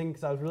I was thinking,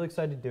 because I was really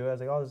excited to do it, I was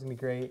like, oh, this is going to be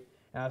great.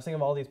 And I was thinking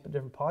of all these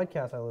different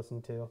podcasts I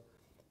listened to.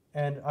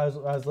 And I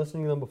was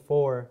listening to them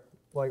before,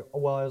 like,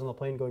 while I was on the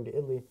plane going to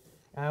Italy.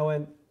 And I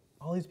went,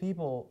 all these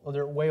people, well,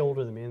 they're way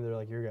older than me, and they're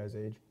like your guys'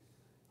 age.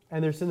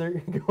 And they're sitting there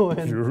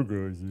going, Your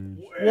guys'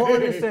 age. well,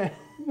 understand.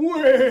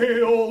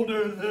 Way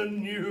older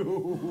than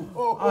you.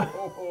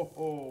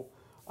 Oh.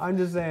 I'm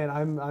just saying,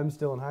 I'm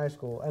still in high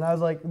school. And I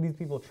was like, these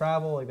people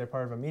travel, like they're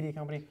part of a media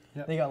company.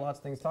 Yep. They got lots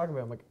of things to talk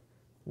about. I'm like,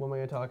 what am I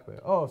going to talk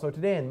about? Oh, so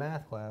today in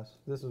math class,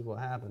 this is what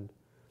happened.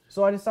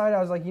 So I decided,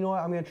 I was like, you know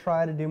what, I'm going to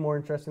try to do more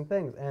interesting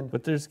things. And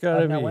But there's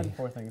gotta I've now be went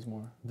for things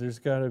more. there's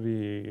gotta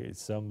be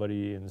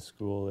somebody in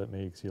school that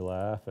makes you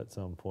laugh at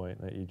some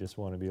point that you just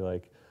want to be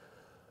like,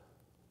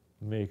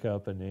 make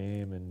up a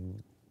name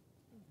and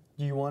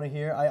Do you want to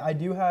hear? I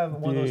do have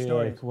one of those be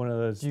stories. like one of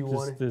those Do you just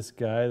wanna- this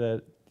guy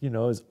that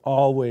is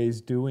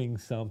always doing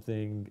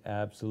something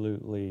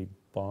absolutely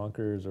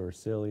bonkers or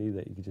silly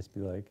that you could just be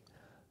like,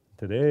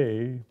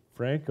 today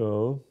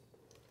Franco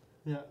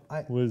Yeah.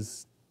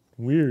 was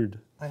weird.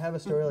 I have a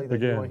story like that.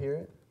 Do you Again. want to hear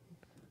it?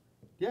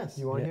 Yes.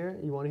 You want to Yeah. hear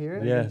it? You want to hear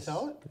it? Yeah. Yes.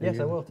 tell it? Yes,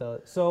 I will tell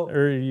it. So,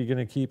 Or are you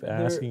gonna keep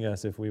asking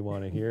us if we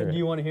want to hear do it?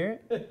 you want to hear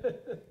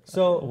it?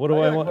 So, What do I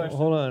I got a want? question.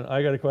 Hold on,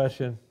 I got a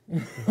question.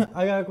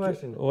 I got a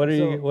question. What are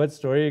you? What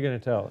story are you gonna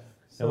tell?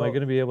 Am I So-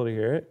 gonna be able to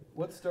hear it?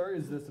 What story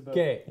is this about?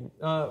 Okay,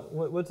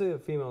 what's a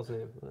female's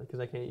name? Because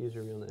I can't use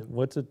her real name.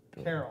 What's it?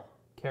 Carol.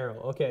 Carol.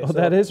 Okay. Oh, so,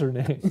 that is her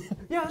name.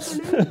 Yeah, that's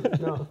her name.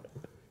 No.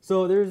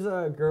 So there's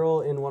a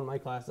girl in one of my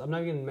classes. I'm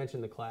not even gonna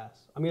mention the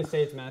class. I'm gonna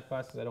say it's math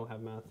class because I don't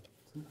have math.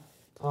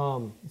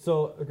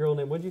 So a girl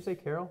named, what did you say,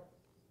 Carol?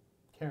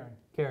 Karen.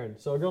 Karen.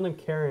 So a girl named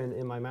Karen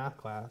in my math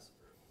class.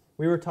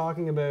 We were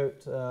talking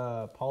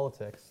about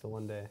politics the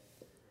one day,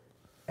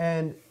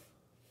 and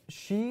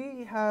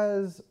she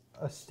has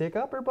a stick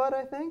up her butt,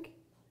 I think,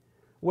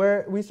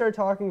 where we started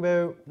talking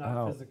about, Not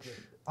Ouch. physically.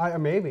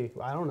 maybe,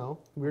 I don't know.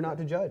 We're not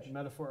to judge.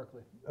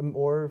 Metaphorically.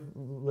 Or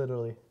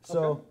literally.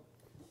 So Okay.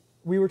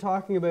 we were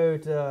talking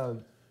about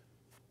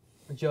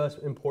just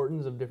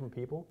importance of different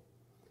people,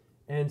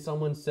 and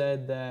someone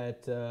said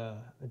that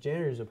a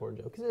janitor is an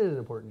important job because it is an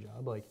important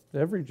job. Like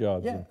Every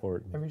job's Yeah.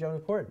 important. every job is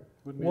important.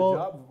 Wouldn't be Well- a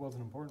job if it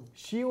wasn't important.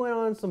 She went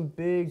on some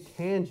big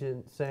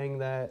tangent saying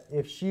that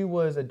if she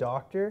was a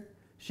doctor,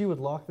 she would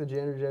lock the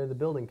janitors out of the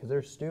building because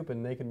they're stupid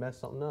and they could mess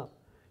something up.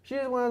 She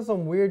just went on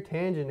some weird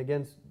tangent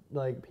against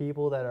like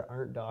people that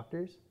aren't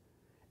doctors,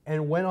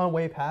 and went on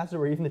way past it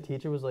where even the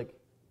teacher was like,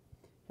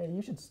 "Hey,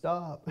 you should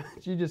stop."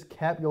 She just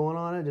kept going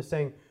on it, just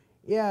saying,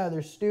 "Yeah,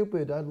 they're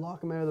stupid. I'd lock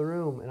them out of the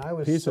room." And I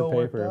was Piece so of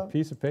worked paper. up.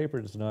 Piece of paper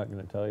is not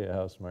going to tell you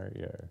how smart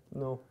you are.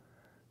 No.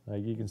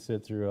 Like you can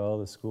sit through all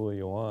the school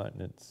you want,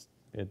 and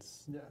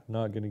it's Yeah.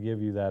 not going to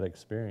give you that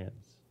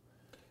experience.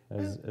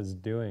 as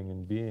doing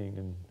and being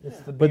and. It's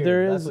the But beard.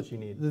 there That's is what you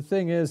need. the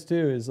thing is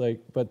too is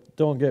like, but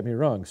don't get me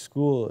wrong,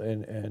 school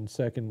and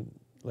second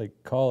like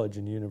college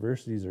and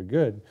universities are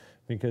good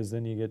because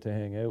then you get to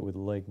hang out with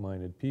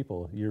like-minded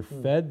people. You're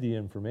fed the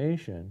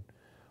information,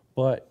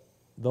 but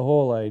the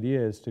whole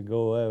idea is to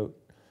go out,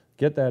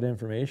 get that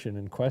information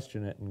and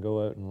question it and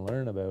go out and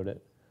learn about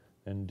it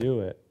and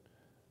do it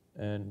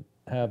and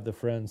have the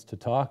friends to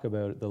talk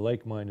about it, the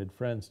like-minded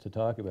friends to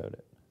talk about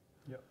it.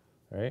 Yep.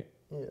 Right?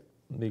 Yeah.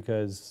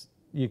 Because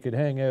you could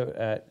hang out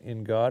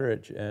in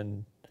Goderich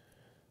and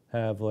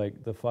have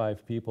like the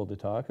 5 people to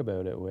talk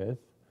about it with,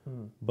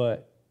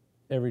 but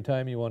every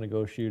time you want to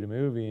go shoot a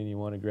movie and you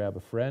want to grab a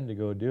friend to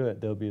go do it,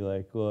 they'll be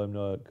like, well,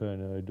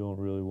 I don't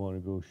really want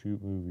to go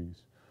shoot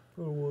movies.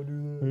 I don't want to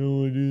do I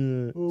don't want to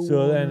do that.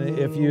 So then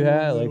if you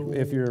have, like,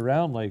 if you're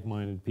around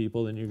like-minded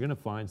people, then you're going to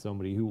find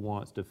somebody who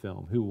wants to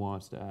film, who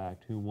wants to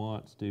act, who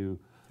wants to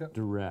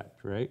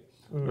direct, right?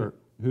 Or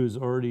who's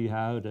already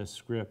had a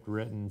script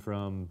written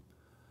from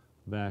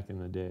back in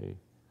the day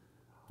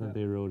that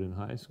they wrote in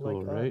high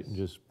school, Like right? us. And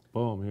just,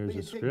 boom, here's But you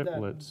a take script,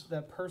 let's...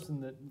 that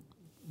person that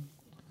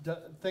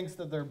thinks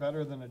that they're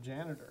better than a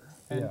janitor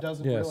and Yeah.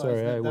 doesn't Yeah, realize sorry,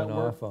 that I that went work,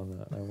 off on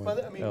that. I went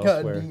But, I mean,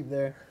 elsewhere.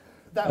 there.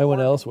 that I went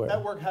work- elsewhere.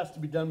 That work has to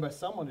be done by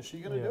someone. Is she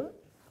going to Yeah. do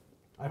it?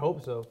 I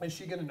hope so. Is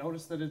she going to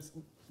notice that it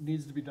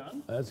needs to be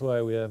done? That's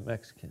why we have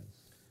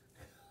Mexicans.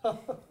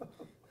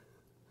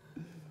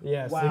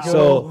 Yes.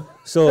 Wow.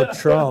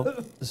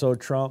 So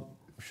Trump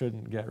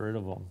shouldn't get rid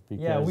of them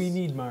because Yeah, we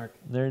need Mark.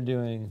 they're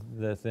doing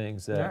the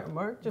things that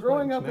Mark just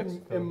Growing went up to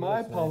Mexico. in my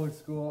That's nice. public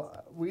school,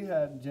 we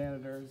had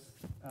janitors.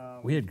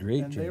 we had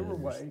great and they were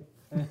janitors.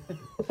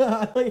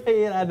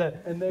 white.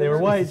 And They were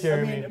white, I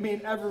Jeremy.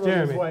 mean, everyone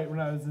Jeremy. was white when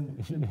I was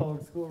in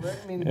public school, right?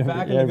 I mean,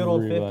 Back in the good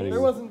old Everybody.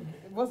 50s?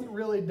 it wasn't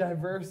really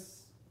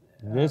diverse.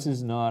 This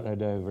is not a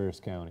diverse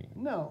county.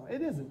 No,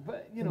 it isn't.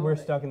 But you know, We're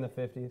stuck in the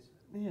 50s.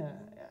 Yeah,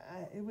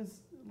 it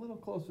was a little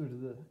closer to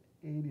the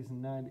 80s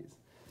and 90s.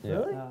 Yeah.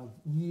 Really?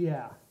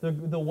 Yeah,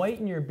 The white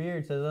in your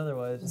beard says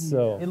otherwise.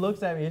 So It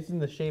looks at me, it's in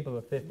the shape of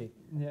a 50.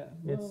 yeah.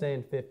 It's well,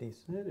 saying 50s.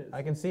 it is.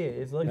 I can see it.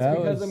 It's It's looking That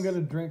because was- I'm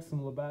gonna drink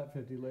some Labatt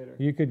 50 later.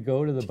 you could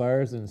go to the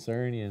bars in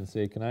Sarnia and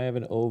say, "Can I have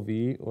an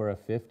OV or a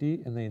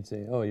 50?" And they'd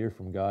say, "Oh, you're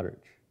from Goderich."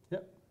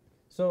 Yep,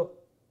 So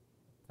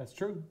that's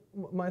true.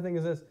 my thing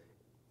is this: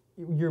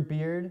 your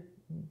beard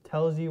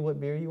tells you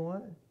what beer you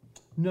want.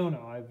 No,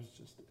 I was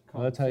just.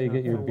 Well, that's how you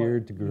get your For what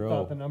beard to You grow.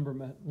 thought the number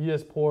meant. You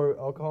just pour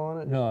alcohol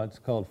on it. No, it's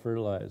called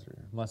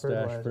fertilizer,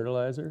 mustache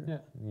fertilizer. Yeah.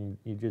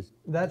 You just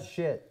That's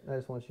shit. I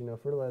just want you to know,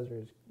 fertilizer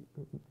is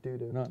doo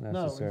doo. not it's-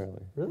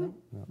 necessarily. Really?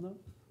 No.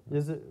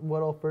 Is it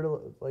what all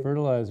fertilizer like?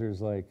 Fertilizer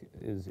is like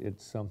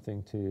it's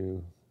something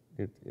to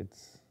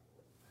it's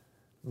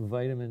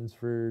vitamins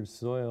for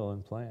soil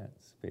and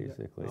plants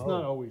basically. It's Oh.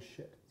 not always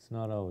shit. It's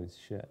not always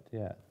shit.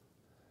 Yeah.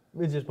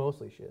 It's just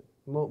mostly shit.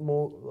 What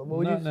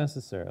would Not you?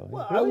 necessarily.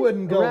 Well, I Really?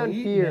 wouldn't go Around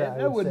eating here, it. I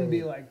I would wouldn't say-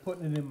 be like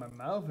putting it in my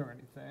mouth or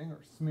anything, or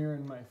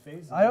smearing my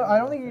face. I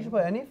don't think you should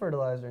put any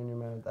fertilizer in your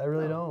mouth. I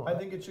really don't. I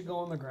think it should go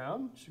on the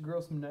ground. Should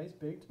grow some nice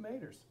baked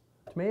tomatoes.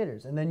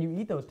 tomatoes, and then you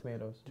eat those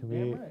tomatoes.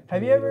 Damn right.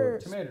 Have you ever?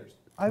 Tomatoes.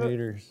 I have a,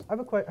 Tomatoes. I have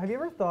a question. Have you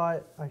ever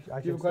thought? I should You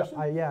have a stop-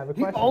 question? yeah, I have a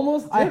He question.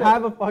 almost I did it.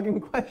 have a fucking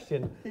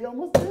question. He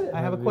almost did it.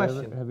 I have a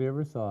question. Have you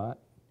ever thought?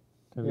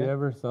 Have you Yeah.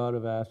 ever thought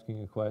of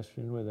asking a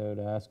question without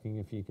asking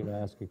if you could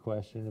ask a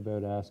question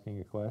about asking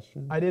a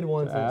question? I did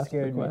once To and it ask the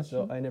scared me, so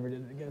question? I never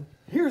did it again.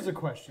 Here's a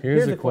question.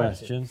 Here's a the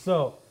question.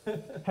 So,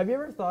 have you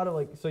ever thought of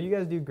like? So you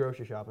guys do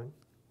grocery shopping?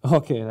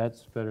 Okay,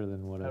 that's better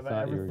than what Have I I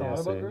thought you ever were thought going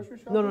to about say. grocery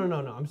shopping?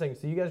 No. I'm saying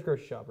so you guys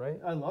grocery shop, right?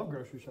 I love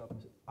grocery shopping.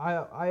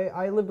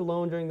 I lived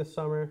alone during the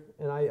summer,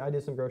 and I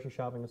did some grocery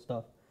shopping and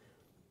stuff.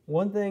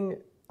 One thing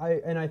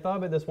I thought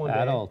about this one day.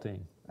 Adulting.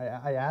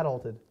 I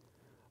adulted.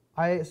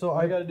 All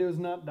I got to do is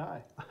not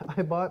die.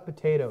 I bought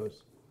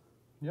potatoes,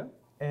 Yeah.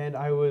 and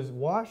I was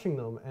washing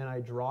them, and I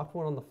dropped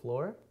one on the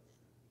floor,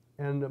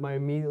 and my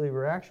immediate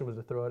reaction was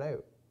to throw it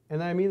out.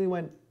 And I immediately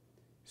went,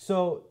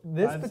 so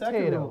this 5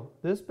 second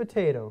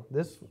potato,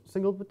 this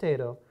single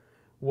potato,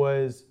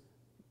 was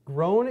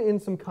grown in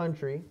some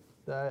country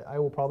that I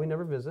will probably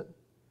never visit.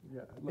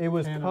 Yeah. It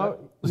was Canada.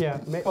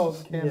 It's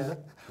called Canada.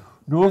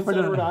 No, Prince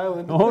Edward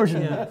Island.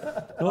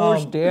 Yeah.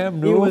 Gosh, damn,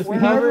 it no. was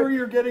Wherever covered.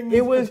 you're getting these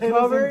it was potatoes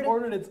covered-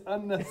 imported, it's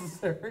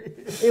unnecessary.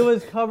 It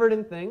was covered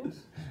in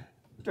things.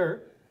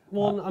 Dirt.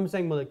 Well, I'm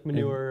saying like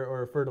manure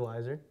or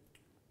fertilizer,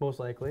 most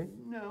likely.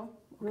 No.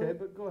 Okay,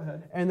 but go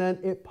ahead. And then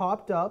it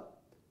popped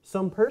up.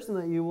 Some person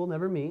that you will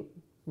never meet,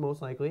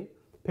 most likely,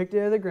 picked it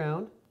out of the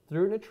ground,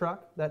 threw it in a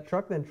truck. That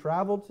truck then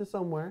traveled to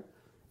somewhere.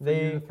 For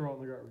you to They throw it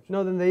in the garbage.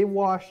 no, then they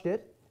washed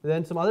it.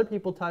 Then some other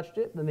people touched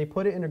it. Then they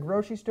put it in a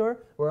grocery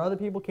store where other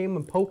people came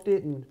and poked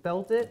it and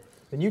felt it.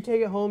 Then you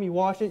take it home, you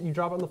wash it, you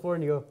drop it on the floor,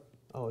 and you go,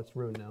 "Oh, it's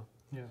ruined now."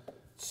 Yeah.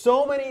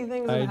 So many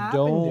things have I happened.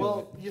 don't to it.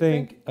 Well,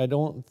 you I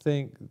don't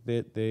think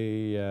that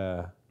they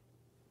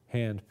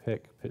hand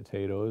pick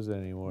potatoes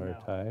anymore, No,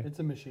 Ty. it's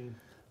a machine.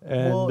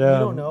 And Well, you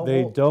don't know.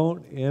 they Well-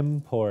 don't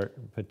import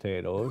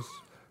potatoes.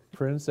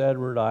 Prince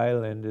Edward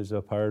Island is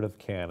a part of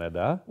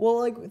Canada. Well,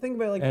 like think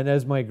about it, like And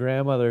as my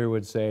grandmother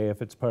would say,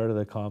 if it's part of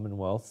the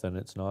Commonwealth, then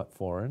it's not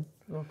foreign.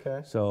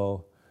 okay.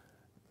 So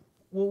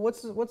Well,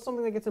 what's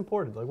something that gets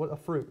imported? Like what, a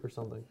fruit or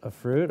something? a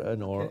fruit, Okay, if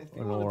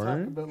you an want to talk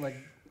orange. about like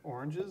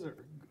oranges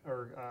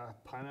or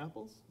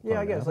pineapples. Yeah,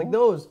 I guess like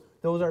Pineapple?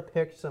 those are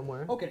picked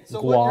somewhere. Okay,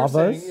 so what you're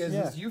saying Guavas? is,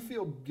 Yeah. is you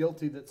feel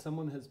guilty that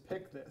someone has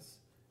picked this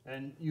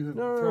and you have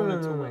No, no, thrown no,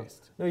 it to no, no.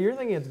 waste. No, you're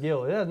thinking it's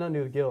guilt. It has nothing to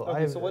do with guilt.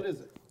 Okay, so what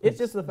is it? It's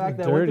just the fact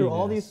that I went through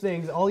all dirtiness. these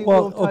things, all these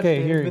Well, little touch okay,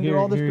 things, here- been here- through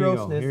all this here you go,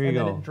 grossness, here you and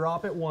then go. it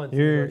drop it once.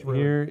 and Here, it's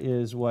ruined. here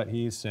is what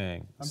he's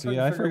saying. I'm See, trying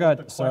to I figure out what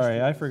the forgot. Sorry,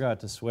 question I is. forgot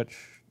to switch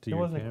to It your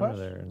wasn't a camera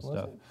question, there and was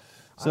stuff. it?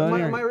 So my,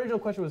 here- my original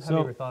question was, have you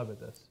so- ever thought about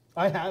this?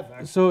 I have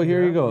actually. So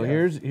here you go.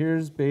 Yeah.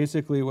 Here's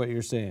basically what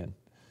you're saying.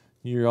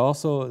 You're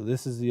also,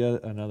 this is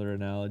another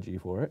analogy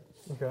for it.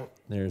 Okay.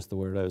 There's the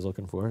word I was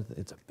looking for.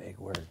 It's a big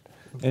word.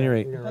 Okay,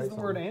 Anyway, you're It has right, the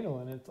word Tom. anal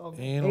in it. It's all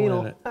anal, Anal.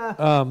 in it. Back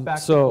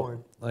to So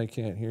porn. I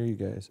can't hear you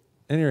guys.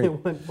 Anyway,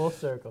 It went full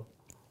circle.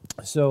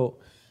 so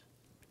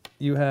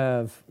you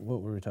have,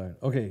 what were we talking?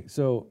 Okay,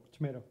 so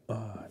tomato.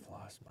 I've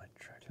lost my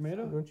track.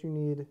 Tomato? Don't you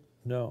need?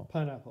 No,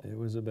 Pineapple. it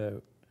was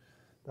about,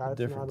 That's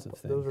difference not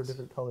of those are things.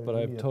 different colors. but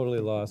I've media. totally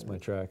lost my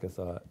track of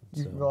thought.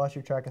 You so. lost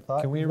your track of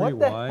thought. Can we what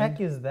rewind? the heck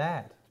is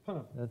that?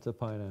 Pineapple. That's a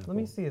pineapple. Let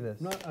me see this.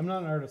 I'm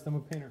not an artist. I'm a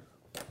painter.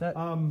 That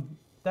Um,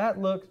 that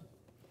looks.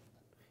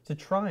 It's a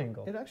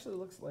triangle. it actually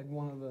looks like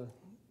one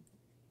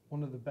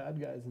of the bad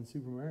guys in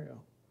Super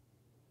Mario.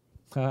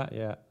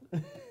 Yeah.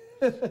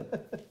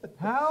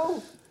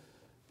 How?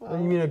 Well,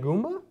 you mean a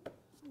Goomba? A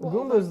well,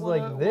 Goomba's one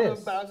like of- this. One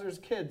of Bowser's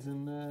kids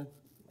in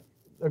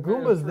A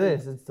Goomba's 3.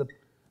 this. It's the.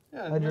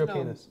 yeah.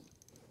 Hydropenis.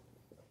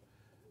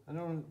 I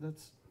don't.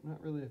 That's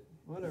not really.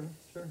 Whatever.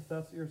 Sure.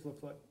 That's what yours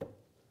looks like.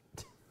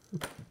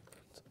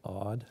 It's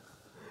odd.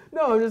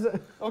 No, I'm just.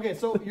 Okay,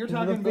 so you're The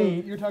talking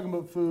feet.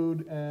 about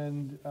food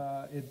and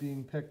it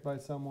being picked by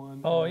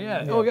someone. Oh and-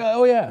 yeah.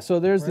 Oh yeah. So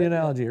there's the Right?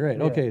 analogy, right?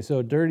 Yeah. Okay.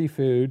 So dirty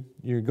food.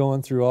 You're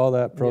going through all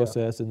that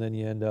process, and then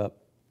you end up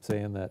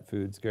saying that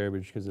food's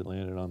garbage because it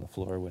landed on the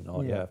floor when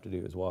all you Yeah. have to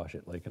do is wash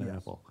it like an Yes.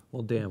 apple.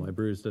 Well, damn, I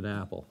bruised an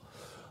apple.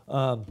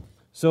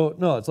 So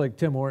no, it's like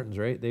Tim Hortons,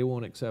 right? They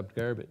won't accept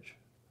garbage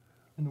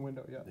In the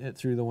window, yeah.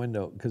 through the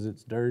window because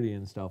it's dirty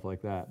and stuff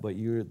like that. But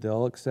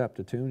they'll accept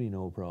a toonie,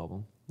 no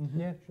problem,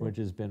 Yeah. Sure. which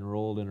has been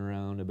rolled in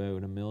around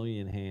about 1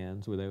 million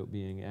hands without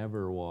being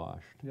ever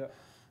washed. Yeah.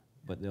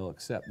 But they'll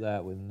accept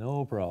that with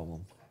no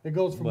problem. It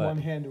goes from But- one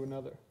hand to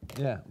another.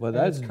 Yeah, but And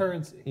that's it's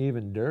currency.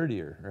 even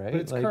dirtier, right? But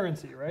it's Like,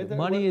 currency, right? That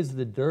money we're- is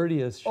the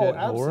dirtiest shit Oh, in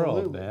the world,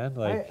 absolutely. man.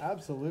 Like,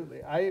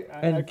 Absolutely.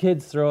 and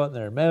kids throw it in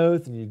their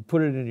mouth, and you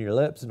put it in your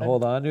lips and I-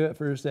 hold on to it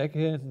for a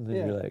second, and then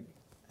Yeah. you're like,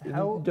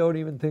 How- you don't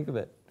even think of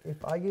it.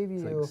 If I gave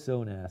It's you, like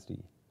so nasty.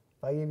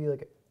 if I gave you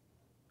like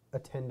a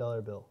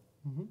 $10 bill,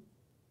 Mhm.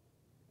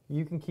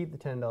 you can keep the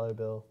 $10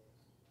 bill,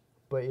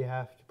 but you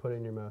have to put it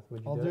in your mouth.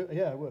 Would you I'll do do. it?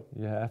 Yeah, I would.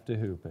 You have to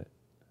hoop it.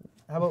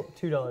 How about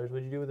 $2?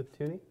 Would you do it with a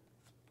toonie?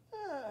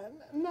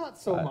 Not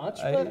so much,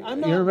 I- but I'm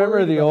not. You remember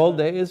worried the about old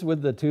that. days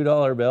with the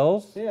 $2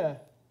 bills, Yeah.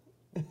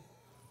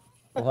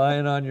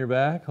 lying on your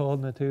back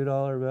holding a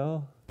 $2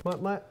 bill?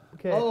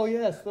 Okay. Oh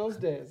yes, those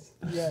days.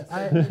 Yes,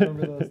 I I-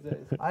 remember those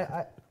days.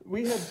 I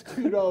We had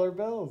 $2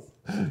 bills.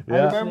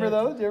 Yeah. Remember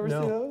those? Do you ever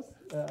No. see those?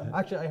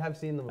 actually I have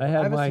seen them. I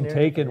had have a mine scenario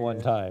taken for one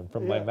you. time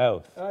from my Yeah.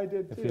 mouth, I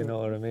did if too. you know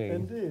what I mean.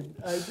 Indeed,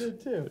 I did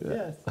too.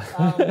 Yes.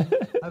 I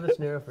have a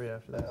scenario for you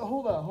after that.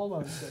 Hold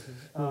on a second.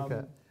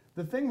 Okay.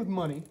 The thing with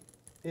money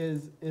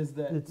is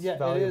that It's yeah,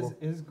 valuable.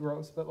 it is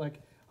gross, but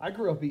like I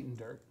grew up eating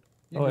dirt.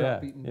 You Oh, grew yeah,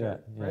 up eating yeah,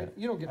 dirt, yeah. right?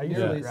 You don't get I used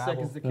to nearly as gravel.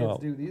 sick as the kids No.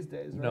 do these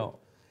days, right? No.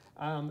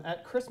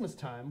 At Christmas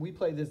time, we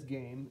play this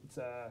game. It's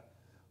a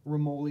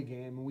Remoli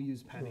game, and we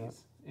use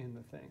pennies in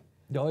the thing.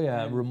 Oh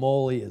yeah, And-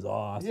 Remoli is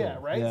awesome. Yeah,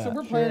 right. So Yeah.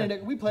 we're playing Sure.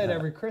 it. We play it Yeah.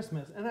 every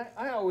Christmas, and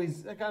I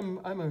always like I'm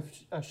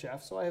a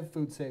chef, so I have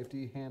food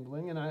safety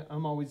handling, and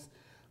I'm always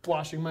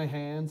washing my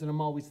hands, and I'm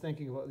always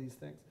thinking about these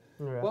things.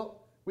 Okay. Well,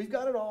 we've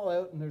got it all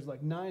out, and there's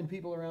like 9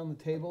 people around the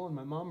table, and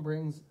my mom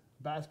brings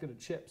a basket of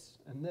chips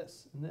and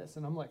this and this,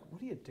 and I'm like,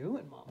 "What are you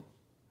doing, Mom?"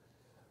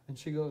 And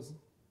she goes,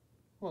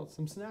 "Well,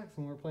 some snacks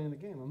when we're playing the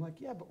game." I'm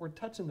like, "Yeah, but we're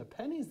touching the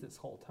pennies this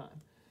whole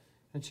time,"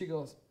 and she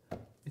goes,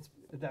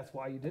 "That's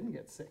why you didn't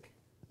get sick,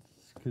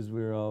 Because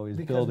we were always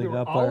because we building were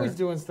up always our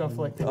doing stuff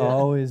like that."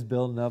 always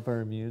building up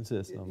our immune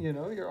system. You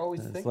know, you're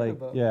always And thinking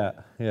it's like, about.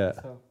 yeah.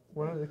 So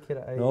when I was a kid,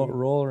 Don't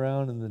roll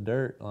around in the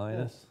dirt,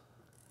 Linus.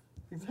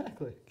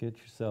 exactly. Get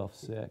yourself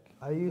sick.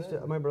 I used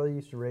to. My brother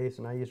used to race,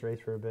 and I used to race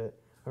for a bit.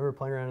 I remember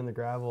playing around in the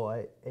gravel.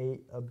 I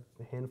ate a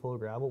handful of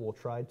gravel. Well,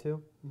 tried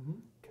to, Mm-hmm.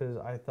 because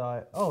I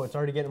thought, oh, it's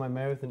already getting in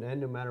my mouth,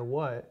 and no matter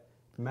what,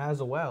 might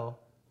as well.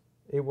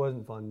 It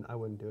wasn't fun. I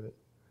wouldn't do it.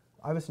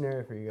 I have a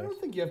scenario for you I guys.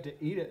 don't think you have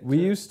to eat it. We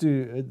to- used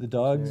to, the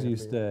dogs Yeah,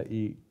 used to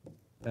eat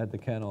at the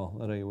kennel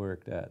that I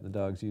worked at. The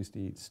dogs used to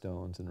eat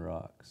stones and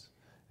rocks,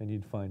 and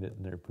you'd find it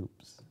in their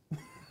poops.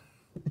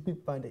 You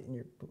find it in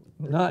your poop.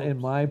 Not in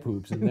my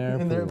poops, in their In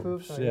poops. their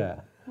poops, okay.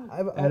 Yeah.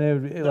 I've, And it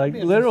would be That'd like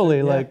be literally,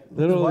 interesting. like Yeah.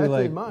 literally, Why is it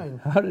like in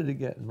mine? how did it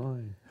get in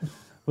mine?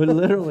 But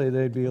literally,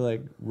 they'd be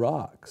like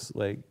rocks,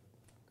 like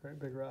Great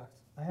big rocks.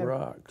 I have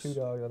Rocks. 2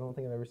 dogs. I don't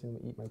think I've ever seen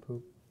them eat my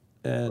poop.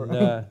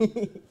 And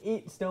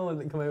Eat stones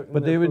that come out. in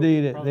but their they would poop.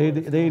 eat it. Probably They'd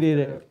would've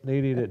eat scoffed it.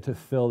 They'd eat it to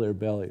fill their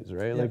bellies,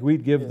 right? Yeah. Like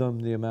we'd give Yeah. them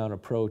the amount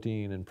of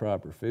protein and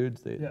proper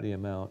foods, Yeah. the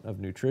amount of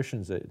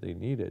nutritions that they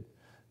needed,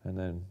 and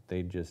then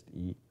they'd just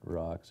eat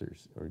rocks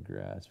or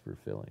grass for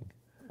filling.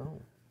 Oh.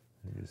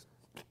 They just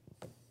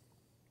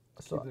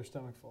So Keep their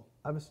stomach full.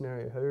 I have a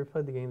scenario. Have you ever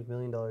played the games $1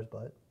 Million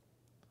Butt?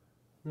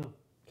 No.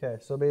 Okay,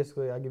 so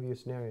basically I give you a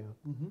scenario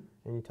Mm-hmm.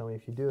 and you tell me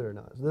if you do it or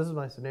not. So this is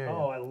my scenario.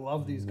 Oh, I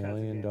love these kinds of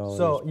 $1 million. games.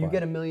 So you butt.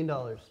 get $1 million.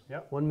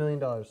 Yep. $1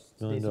 million. It's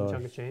a $1 million. decent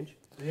chunk of change.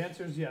 The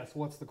answer is yes.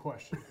 What's the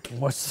question?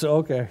 What's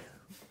okay?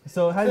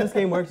 So how this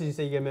game works is you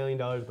say you get $1 million,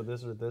 but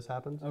this or this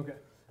happens. Okay.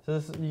 So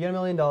you get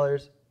 $1 million,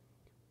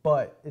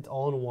 but it's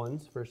all in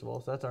ones, first of all,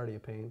 so that's already a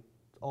pain.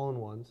 It's all in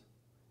ones.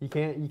 You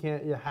can't,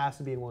 it has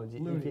to be in ones. You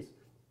Loonies. can't-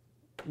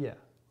 yeah.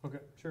 Okay.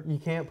 Sure. You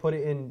can't put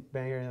it in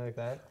bank or anything like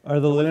that. Are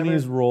the So whenever-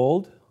 loonies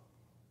rolled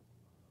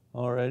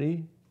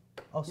already?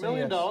 I'll say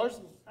 $1 million. yes.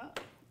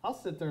 I'll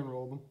sit there and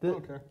roll them. I Thi-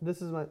 don't care.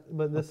 This is my,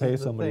 but this I'll pay is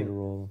the somebody thing. to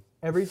roll.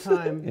 Every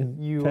time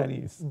In you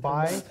pennies.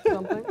 buy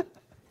something,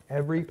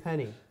 every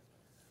penny,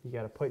 you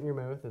got to put in your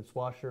mouth and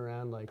swash it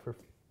around like for,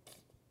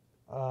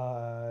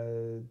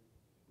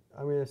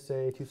 I'm going to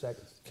say 2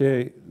 seconds.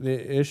 Okay,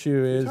 the issue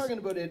You're is talking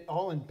about it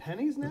all in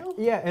pennies now?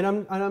 Yeah, and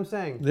I'm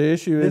saying, the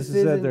issue This is that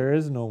isn't- there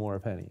is no more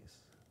pennies.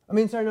 I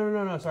mean, sorry,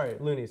 no, sorry,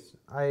 loonies.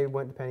 I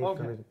went to pennies for Okay.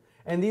 some reason.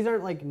 And these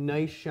aren't like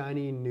nice,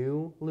 shiny,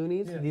 new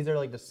loonies. Yeah. These are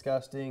like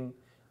disgusting,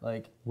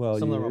 like Well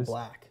some of them are used.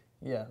 black.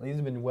 Yeah, these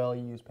have been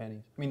well-used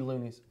pennies. I mean,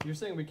 loonies. You're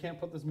saying we can't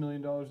put this $1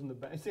 million in the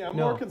bank? See, I'm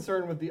No. more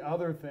concerned with the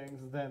other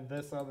things than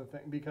this other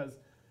thing because,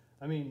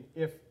 I mean,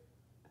 if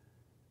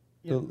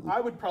I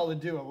would probably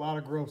do a lot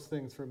of gross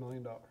things for $1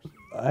 million.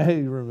 I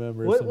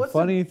remember What- some what's the-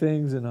 funny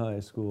things in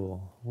high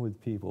school with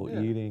people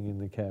Yeah. eating in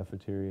the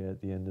cafeteria at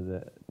the end of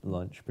the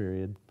lunch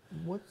period.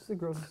 What's the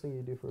grossest thing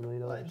you do for $1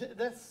 million?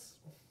 That's,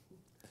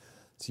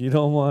 So you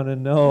don't want to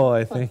know,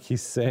 I think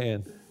he's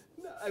saying.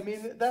 I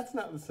mean, that's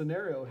not the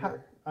scenario How-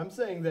 here. I'm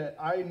saying that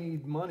I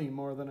need money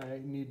more than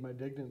I need my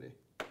dignity.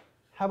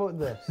 How about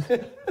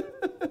this?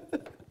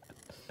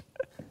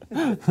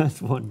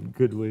 That's one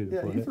good way to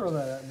Yeah, put you it. throw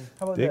that at me.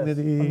 How about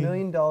Dignity. this? $1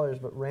 million,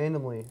 but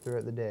randomly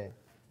throughout the day,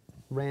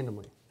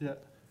 randomly, Yeah.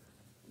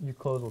 your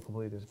clothes will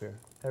completely disappear.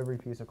 Every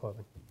piece of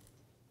clothing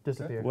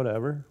disappear.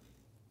 Whatever.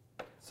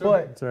 So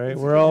But- It's all right.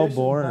 it's We're all conditions,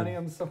 born. Honey,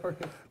 I'm sorry.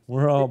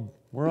 We're all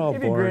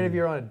It'd be great if born.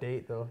 you're on a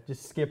date though.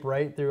 Just skip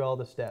right through all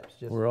the steps.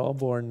 Just We're all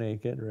born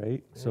naked,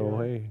 right? So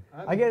Yeah. hey,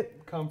 I'm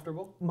get-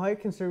 comfortable. my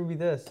concern would be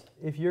this: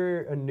 if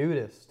you're a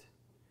nudist,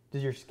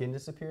 does your skin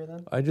disappear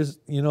then? I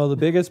just, the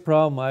biggest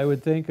problem I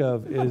would think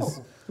of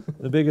is,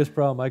 the biggest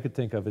problem I could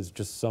think of is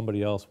just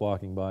somebody else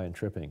walking by and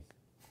tripping.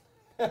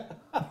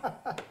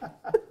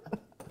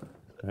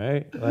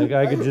 Right? Like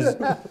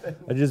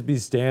I'd just be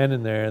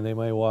standing there and they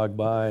might walk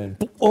by and,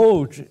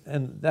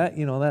 and that,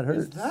 that hurts.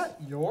 Is that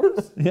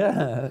yours?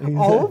 Yeah.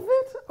 All of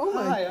it? Oh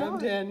my Hi, god! I'm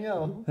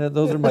Danielle.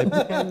 Those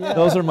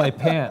are my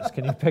pants.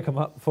 Can you pick them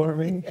up for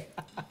me?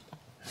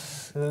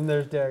 And then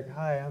there's Derek.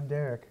 Hi, I'm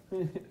Derek.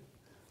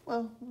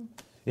 Well,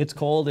 It's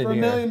cold in for $1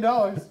 here.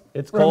 million.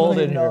 It's For $1 cold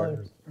in million.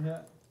 here.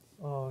 Yeah.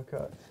 Oh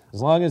god.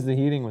 As long as the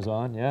heating was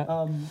on,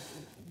 yeah.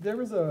 There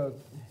was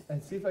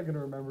and see if I can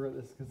remember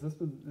this because this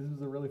was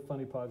a really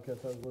funny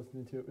podcast I was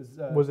listening to. It was.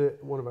 Was it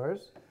one of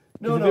ours?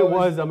 No, 'Cause no. if it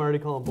was, I'm already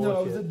calling bullshit.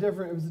 No, it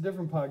was a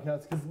different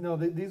podcast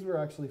because these were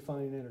actually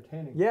funny and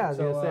entertaining. Yeah, I was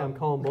gonna say I'm um,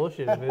 calling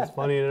bullshit if it's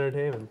funny and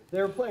entertaining.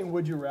 They were playing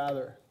Would You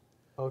Rather,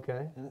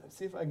 Okay. and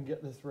see if I can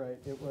get this right.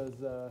 It was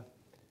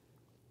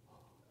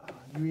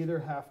you either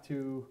have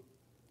to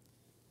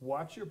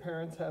watch your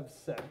parents have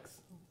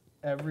sex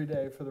every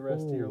day for the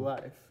rest of your Ooh.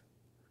 life,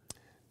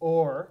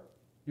 or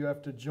you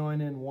have to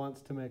join in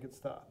once to make it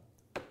stop.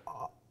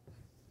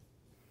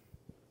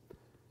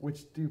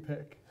 Which do you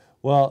pick?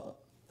 Well,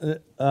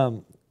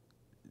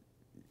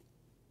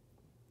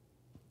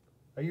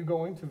 Are you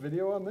going to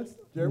video on this,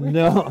 Jeremy?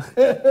 no.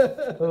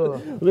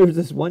 Ugh. There was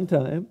this one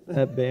time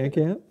at band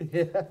camp.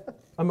 Yeah.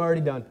 I'm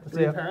already done. Were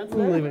your parents I'm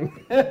there?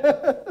 leaving.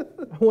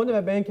 I wonder if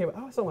my band came.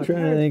 Oh, I saw my I'm trying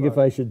to parents. think if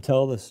fuck. I should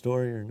tell the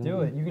story or not.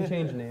 Do it. You can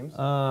change names.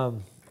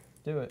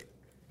 Do it.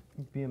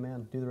 Be a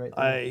man. Do the right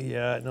thing.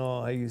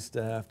 I used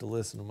to have to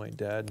listen to my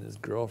dad and his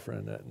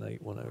girlfriend at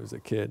night when I was a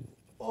kid.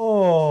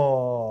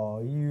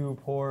 Oh, you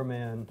poor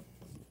man.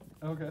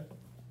 Okay.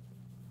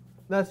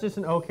 That's just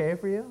an okay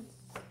for you?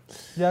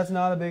 That's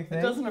not a big thing?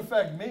 It doesn't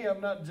affect me. I'm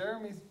not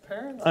Jeremy's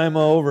parents. I'm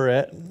over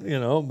it,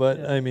 but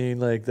Yeah. I mean,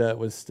 like that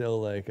was still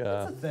like,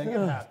 It's a thing. It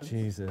happens.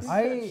 Jesus.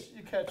 I-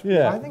 You catch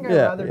Yeah. I think I'd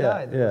yeah, rather yeah,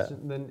 die yeah.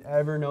 than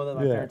ever know that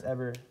my Yeah. parents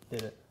ever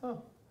did it.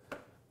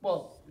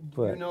 Well,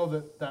 But- you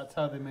know that's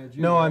how they made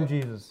you. No, I'm right?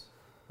 Jesus.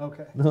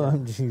 Okay. No,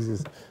 I'm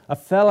Jesus. I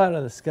fell out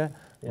of the sky.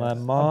 My Yes. A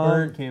mom,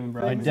 bird came and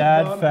brought my me.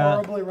 dad Gone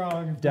found horribly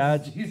wrong.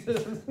 Dad-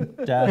 Jesus.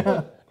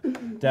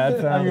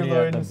 Dad found your me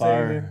Lord at the and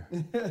bar.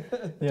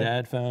 Savior.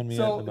 Dad found me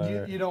So at the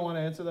bar. you don't want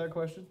to answer that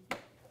question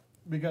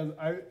because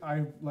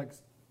I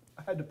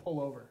had to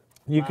pull over.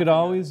 You can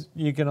laughing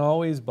at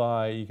always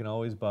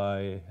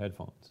buy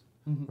headphones.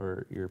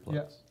 or earplugs.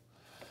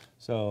 Yeah.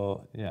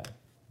 So yeah,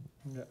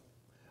 Yeah.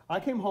 I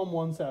came home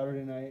one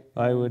Saturday night.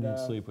 I and, wouldn't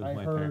sleep with I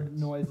my heard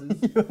parents.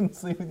 noises. You wouldn't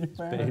sleep with your parents.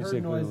 I Basically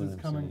heard what noises I'm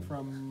coming saying.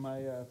 from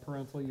my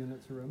parental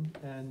unit's room,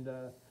 and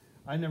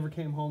I never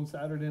came home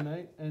Saturday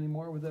night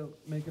anymore without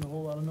making a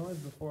whole lot of noise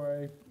before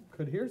I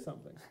could hear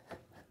something.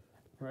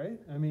 Right?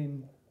 I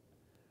mean,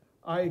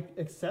 I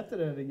accepted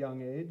at a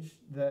young age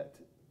that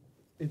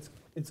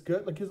it's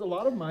good, because a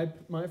lot of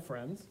my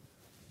friends,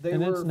 they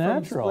And were it's from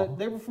natural. split,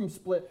 they were from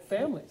split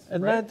families.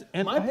 And right? that-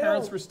 and my I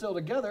parents don't- were still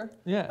together,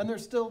 Yeah. and they're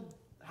still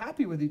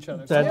happy with each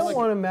other. I That's- don't like,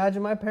 want to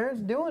imagine my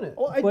parents doing it.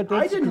 well, I But I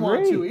that's didn't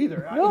want to great.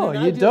 either. No, In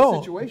an you ideal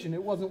don't. situation,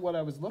 it wasn't what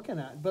I was looking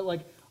at. But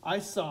like, I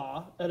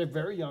saw at a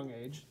very young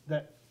age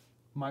that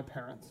my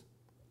parents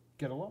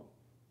get along,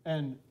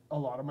 and a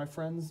lot of my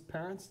friends'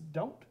 parents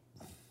don't.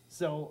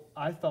 So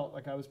I felt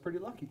like I was pretty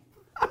lucky.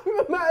 I'm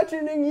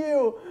imagining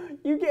you.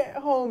 You get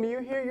home, you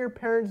hear your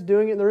parents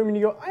doing it in the room, and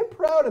you go, "I'm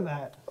proud of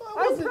that.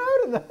 I'm wasn't- proud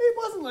of that." It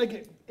wasn't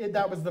like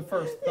that was the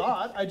first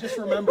thought. I just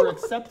remember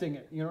accepting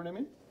it. You know what I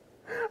mean?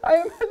 I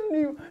imagine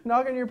you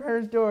knock on your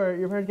parents' door.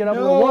 Your parents get up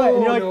and No, go, "What?"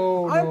 And you're like,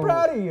 no, "I'm no.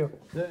 proud of you."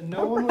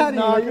 No I'm one proud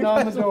was of you. You knocking on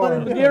the guys door.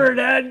 wanted to- Give her,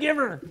 Dad. Give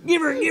her.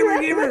 Give her. Give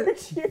her. Give her.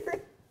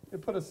 Cheering. They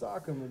put a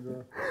sock on the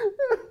door.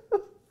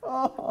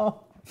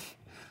 Oh.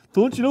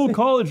 Don't you know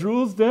college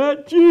rules,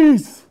 Dad?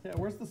 Jeez. Yeah,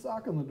 where's the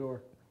sock on the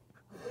door?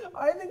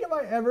 I think if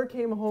I ever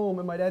came home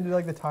and my dad did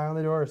like the tie on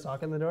the door or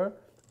sock on the door,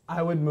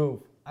 I would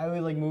move. I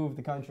would like move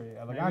the country.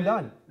 I'm like, I'm Maybe-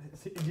 done.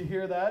 Did you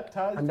hear that,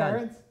 Ty's I'm done.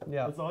 parents?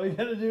 Yeah. That's all you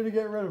gotta do to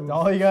get rid of them. That's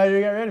all you gotta do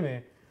to get rid of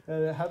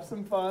me. Have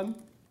some fun.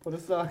 Put a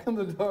sock on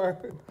the door.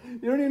 You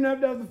don't even have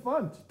to have the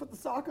fun. Just put the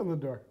sock on the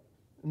door.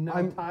 And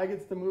now Ty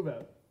gets to move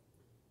out.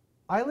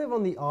 I live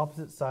on the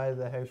opposite side of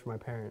the house from my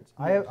parents.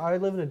 Yeah. I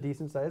live in a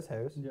decent sized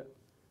house. Yeah.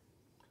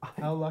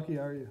 How lucky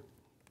are you?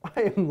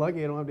 I am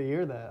lucky I don't have to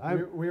hear that.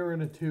 We were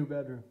in a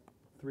 2-bedroom,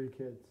 3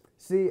 kids.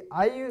 See,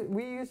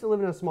 we used to live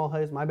in a small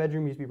house. My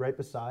bedroom used to be right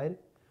beside.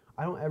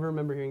 I don't ever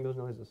remember hearing those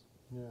noises.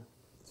 Yeah.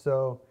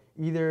 So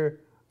either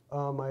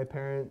my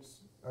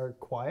parents are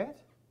quiet,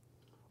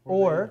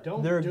 Or they or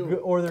don't they're do good,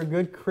 it. or they're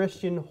good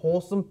Christian,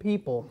 wholesome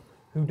people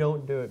who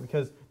don't do it,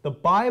 because the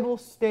Bible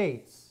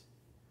states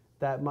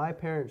that my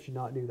parents should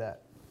not do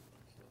that.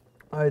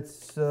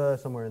 It's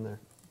somewhere in there.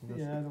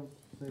 Yeah, I don't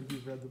think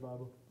you've read the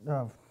Bible.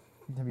 Oh,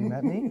 have you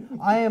met me?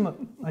 I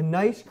am a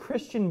nice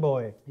Christian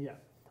boy. Yeah.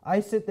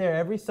 I sit there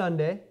every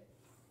Sunday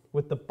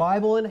with the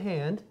Bible in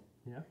hand,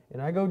 Yeah.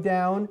 and I go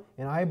down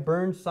and I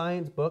burn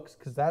science books,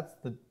 because that's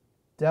the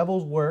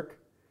devil's work,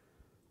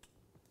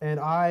 and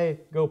I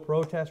go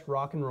protest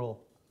rock and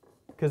roll,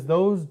 because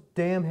those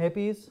damn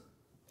hippies,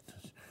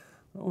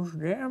 Those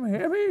damn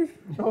hippies.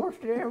 those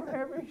damn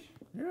hippies,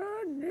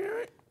 God damn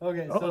it.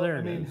 Okay, Oh, so there I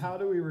it mean, is. how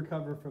do we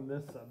recover from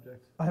this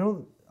subject?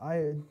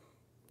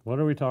 What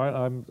are we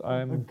talking?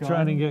 I'm gun?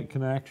 trying to get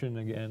connection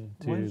again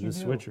What to did the you do?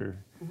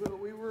 switcher. Well,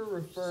 we were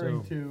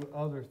referring So- to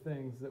other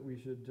things that we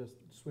should just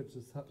switch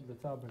the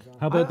topic on.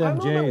 How about them I'm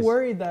a little bit Jays?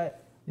 worried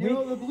that You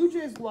know, the Blue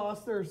Jays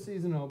lost their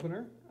season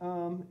opener.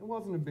 It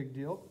wasn't a big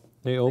deal.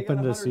 They They got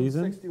opened a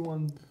season.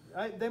 161.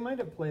 They might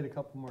have played a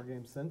couple more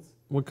games since.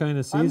 What kind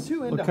of I'm season?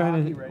 too into What kind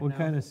hockey of right what now.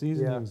 kind of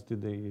seasonings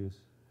did they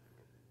use?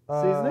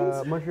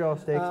 Seasonings? Montreal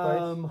steak spice,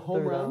 Home third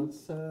down. runs,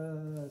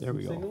 some There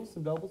we go. singles,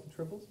 some doubles, some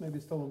triples, maybe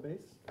a stolen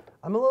base.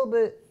 I'm a little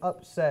bit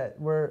upset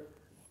where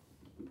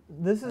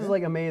this is Okay.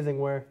 like amazing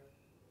where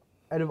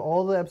out of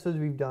all the episodes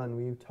we've done,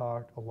 we've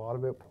talked a lot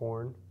about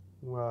porn.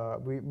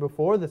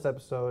 Before this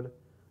episode,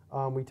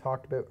 we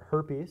talked about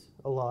herpes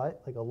a lot.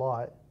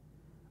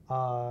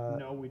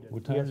 No, we didn't.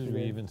 What time did we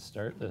yesterday. even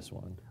start this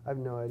one? I have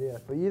no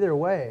idea. But either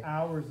way,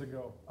 Hours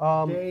ago,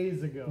 days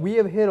days ago. we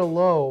have hit a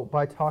low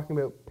by talking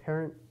about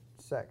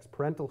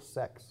parental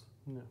sex.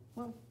 No.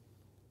 Well,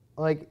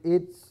 Like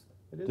it is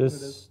what it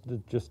is. This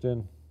just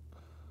in.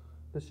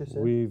 that's just it.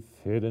 We've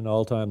hit an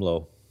all-time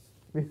low.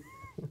 Isn't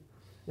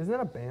that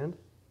a band?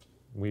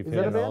 We've Is hit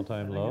that a an band? I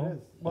all-time think low. it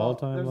is. Well,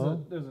 All-time there's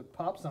low. there's a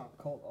pop song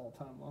called All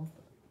Time Low.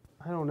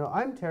 I don't know.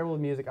 I'm terrible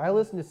with music. I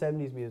listen to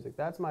 70s music.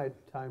 That's my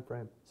time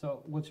frame.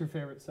 So, what's your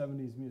favorite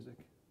 70s music?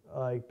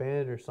 Like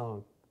band or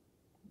song.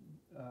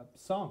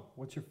 Song.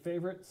 What's your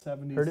favorite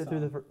 70s Heard it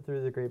song?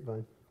 through the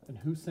grapevine. And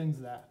who sings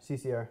that?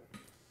 CCR.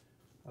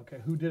 Okay,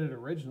 who did it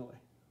originally?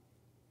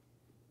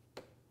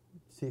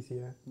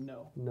 CCR.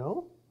 No.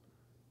 No?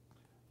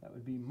 That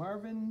would be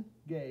Marvin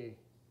Gaye.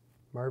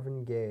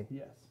 Marvin Gaye.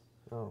 Yes.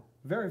 Oh.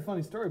 Very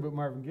funny story about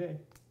Marvin Gaye.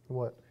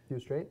 What? He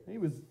was straight? He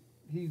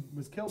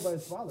was killed by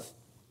his father.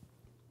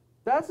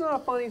 That's not a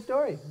funny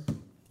story.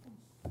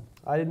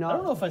 I did not. I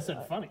don't know if I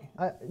said funny.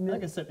 I no,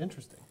 think I said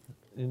interesting.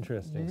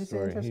 Interesting Did you say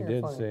story. interesting or He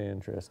did funny? say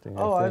interesting.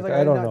 Oh, I was think. like,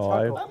 I I don't did not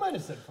know. chuckle. I might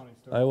have said funny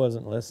story. I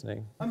wasn't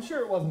listening. I'm sure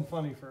it wasn't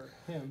funny for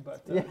him,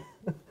 but Yeah.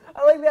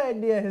 I like the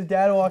idea. His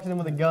dad walks in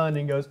with a gun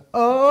and goes,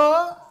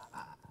 "Oh!"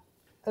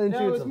 and then no,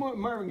 it shoots was him. more,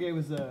 Marvin Gaye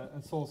was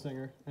a soul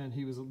singer, and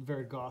he was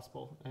very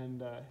gospel,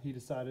 and he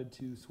decided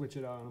to switch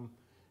it on him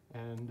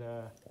and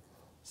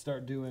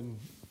start doing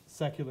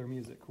secular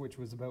music, which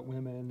was about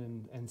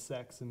women and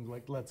sex and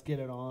like let's get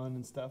it on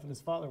and stuff. And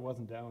his father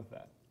wasn't down with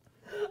that.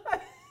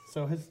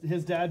 So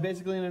his dad,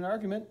 basically in an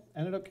argument,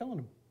 ended up killing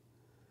him.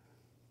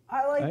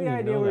 I like I the didn't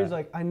idea know where he's that.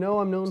 like, I know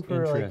I'm known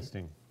for like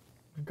Interesting.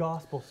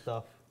 gospel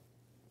stuff.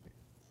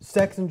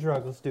 Sex and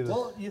drugs, let's do this.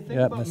 Well, you think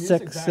Yeah, about my music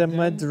sex back and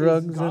my then, is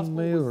drugs and gospel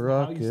my was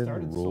rock how you and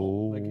started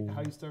soul, like roll.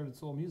 how you started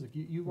soul music.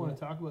 You want to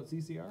talk about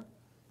CCR?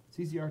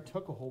 CCR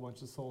took a whole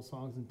bunch of soul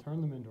songs and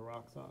turned them into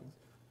rock songs.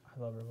 I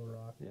love River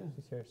Rock. Yeah.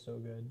 CCR is so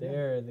good. Yeah.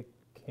 They're the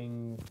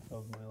king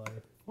of my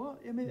life. Well,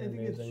 I mean, I They're think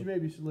amazing. you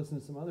maybe should listen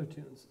to some other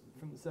tunes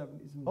from the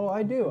 70s. And Oh,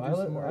 I do. and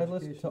some more I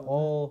listen education to on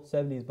all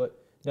 70s, but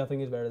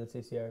nothing is better than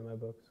CCR in my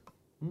books.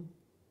 Hmm?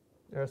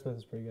 Aerosmith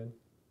is pretty good.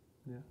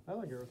 that. Yeah, I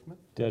like Aerosmith.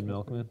 Dead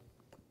Milkman.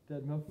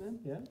 Dead Milkmen,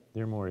 yeah,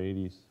 They're more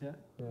 80s. yeah.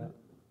 Yeah.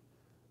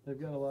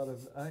 They've got a lot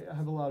of. I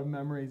have a lot of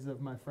memories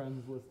of my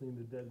friends listening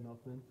to Dead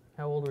Milkmen.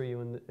 How old were you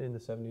in the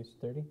 70s?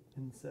 30?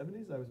 In the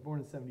 70s, I was born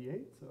in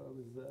 '78, so I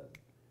was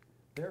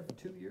there for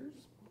 2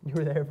 years. You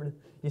were there for.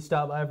 You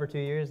stopped by for 2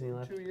 years and you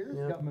left. 2 years,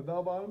 Yeah. got my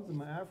bell bottoms and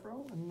my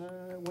afro,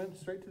 and went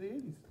straight to the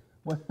 80s.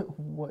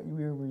 What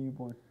year were you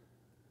born?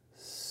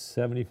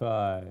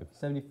 75.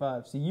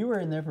 75. So you were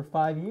in there for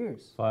 5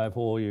 years. 5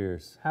 whole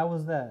years. How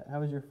was that? How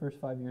was your first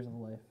 5 years of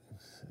life?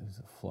 It was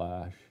a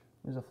flash.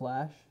 It was a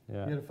flash.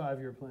 Yeah. You had a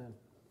 5-year plan.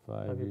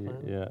 5 5-year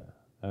years. plan?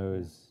 Yeah. I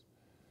was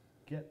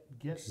Get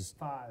Just-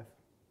 5.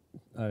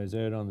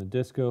 out on the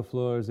disco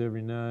floors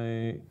every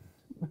night.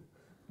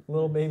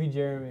 Little baby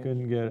Jeremy.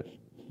 Couldn't get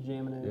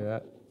Jamming out. yeah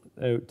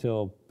out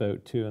till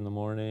about 2 in the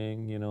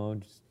morning. You know,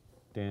 just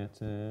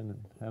dancing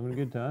and having a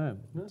good time.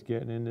 Yeah. It's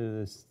getting into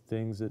this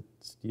things that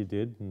you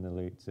did in the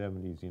late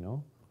 70s. You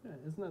know, Yeah,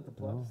 isn't that the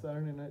plot Oh. of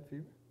Saturday Night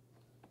Fever?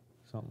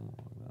 something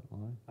along that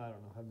line. I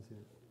don't know, haven't seen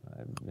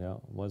it. Yeah,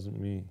 it wasn't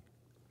me.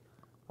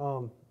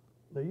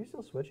 Are you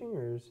still switching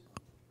or is?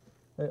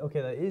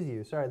 Okay, that is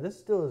you. Sorry, this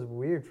still is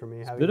weird for me.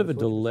 It's a having bit to of a switch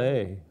between-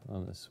 delay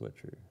on the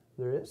switcher,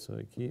 There is. so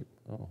I keep.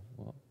 Oh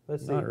well,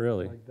 Let's see. not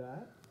really. Like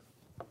that.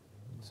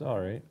 It's all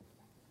right.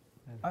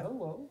 And I-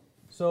 hello.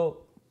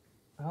 So,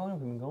 how long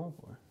have we been going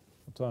for?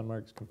 It's on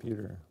Mark's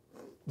computer.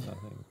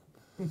 Nothing.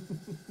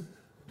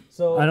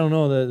 So I don't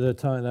know the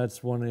time.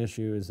 That's one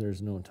issue is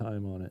there's no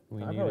time on it.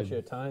 I probably should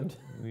have timed.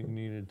 We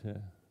needed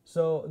to.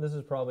 So this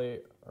is probably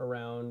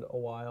around a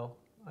while.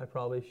 I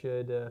probably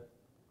should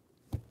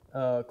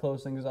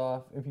close things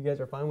off if you guys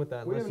are fine with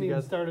that. We Unless haven't you even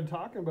guys. started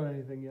talking about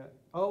anything yet.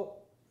 Oh,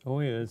 Oh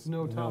yeah, it's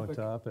No No topic.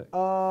 topic.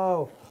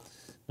 Oh,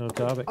 No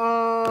topic.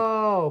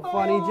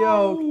 funny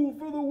joke.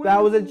 For the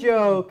That was a win.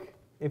 joke.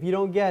 If you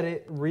don't get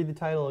it, read the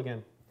title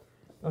again.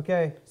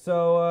 Okay,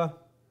 so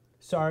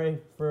sorry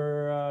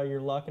for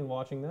your luck in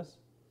watching this.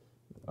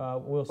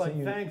 We'll But see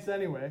you. thanks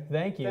anyway.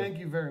 Thank you. Thank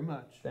you very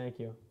much. Thank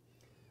you.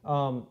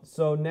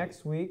 So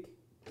next week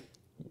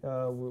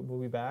we'll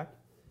be back,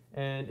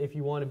 and if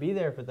you want to be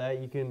there for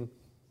that, you can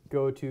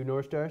go to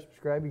North Star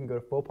subscribe. You can go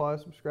to Faux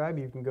Pas subscribe.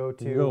 You can go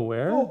to You go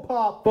where? Oh,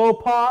 pop.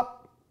 Faux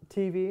Pop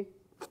TV.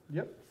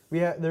 Yep.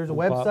 There's a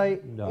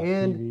website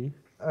and TV.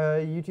 a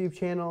YouTube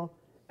channel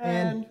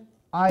and And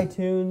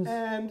iTunes,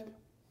 and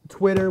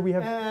Twitter. We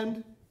have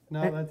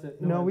no, and- that's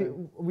it. no. I We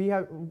didn't. we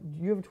have.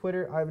 You have a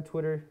Twitter. I have a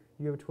Twitter.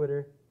 You have a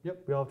Twitter.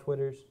 Yep. We all have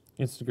Twitters.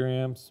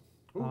 Instagrams.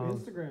 Ooh,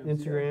 Instagram.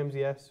 Instagrams.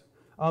 Yes.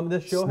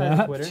 This show has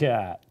a Twitter.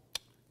 Snapchat.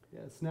 Yeah,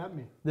 snap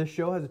me. This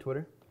show has a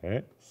Twitter.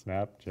 Hey,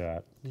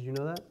 Snapchat. Did you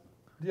know that?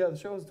 Yeah, the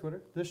show has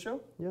Twitter. This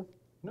show? Yeah.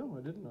 No,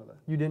 I didn't know that.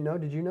 You didn't know?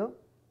 Did you know?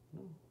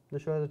 No. The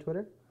show has a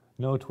Twitter?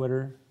 No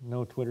Twitter.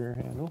 No Twitter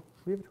handle.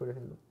 We have a Twitter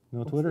handle.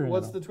 No Twitter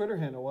What's handle. the Twitter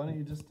handle? Why don't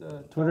you just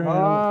Twitter tell-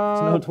 handle?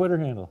 It's no Twitter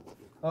handle.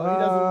 Oh, he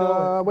doesn't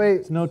know it. Wait.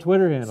 It's no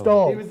Twitter handle.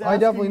 Stall. He was I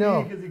definitely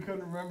know. because he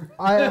couldn't remember.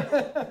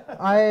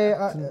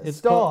 It's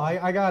Stall. called-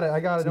 I got it. I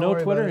got it. It's Don't no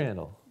worry Twitter about it.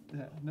 handle.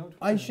 Yeah, no. Twitter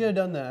I should have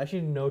done that. I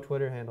should know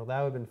Twitter handle. That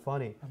would have been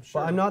funny.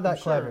 sure. But I'm not that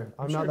sure. clever.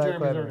 I'm sure not that Jeremy's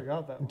clever. already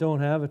got that one. Don't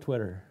have a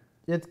Twitter.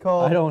 It's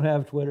called. I don't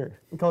have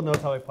Twitter. It's called No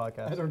Topic I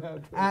Podcast. don't have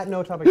Twitter. At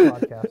No Topic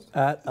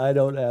Podcast. I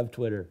don't have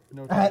Twitter.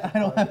 No I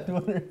don't have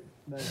Twitter.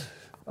 Nice.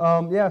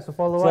 Yeah. So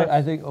follow It's us. like,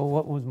 I think. Oh,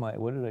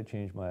 what did I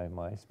change my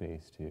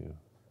MySpace to?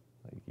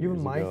 Like You have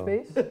years ago?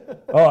 MySpace?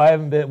 Oh, I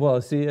haven't been. Well,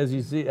 see, as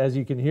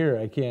you can hear,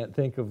 I can't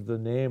think of the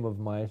name of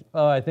my.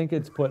 Oh, I think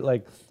it's put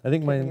like. I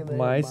think my Can't think of the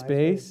name of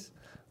MySpace.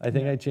 I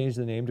think I changed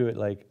the name to it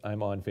like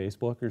I'm on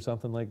Facebook or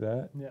something like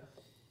that, Yeah.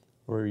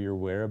 or your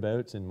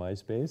whereabouts in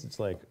MySpace. It's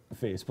like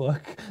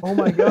Facebook. Oh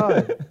my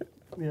God.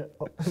 Yeah.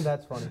 Oh,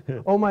 that's funny.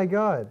 Oh my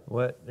God.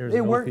 What? There's It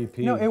an worked. OPP.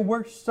 No, it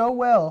worked so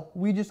well.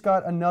 We just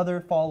got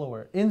another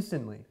follower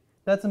instantly.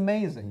 That's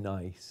amazing.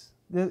 Nice.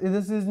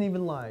 This isn't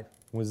even live.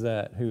 Was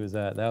that? Who was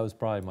that? That was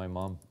probably my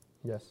mom.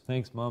 Yes.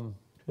 Thanks, mom.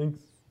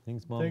 Thanks.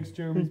 Thanks, mom. Thanks,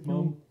 Jeremy's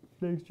mom.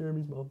 Thanks,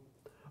 Jeremy's mom.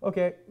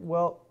 Okay.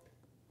 Well,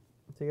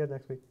 see you guys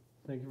next week.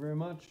 Thank you very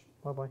much.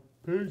 Bye bye.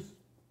 Peace.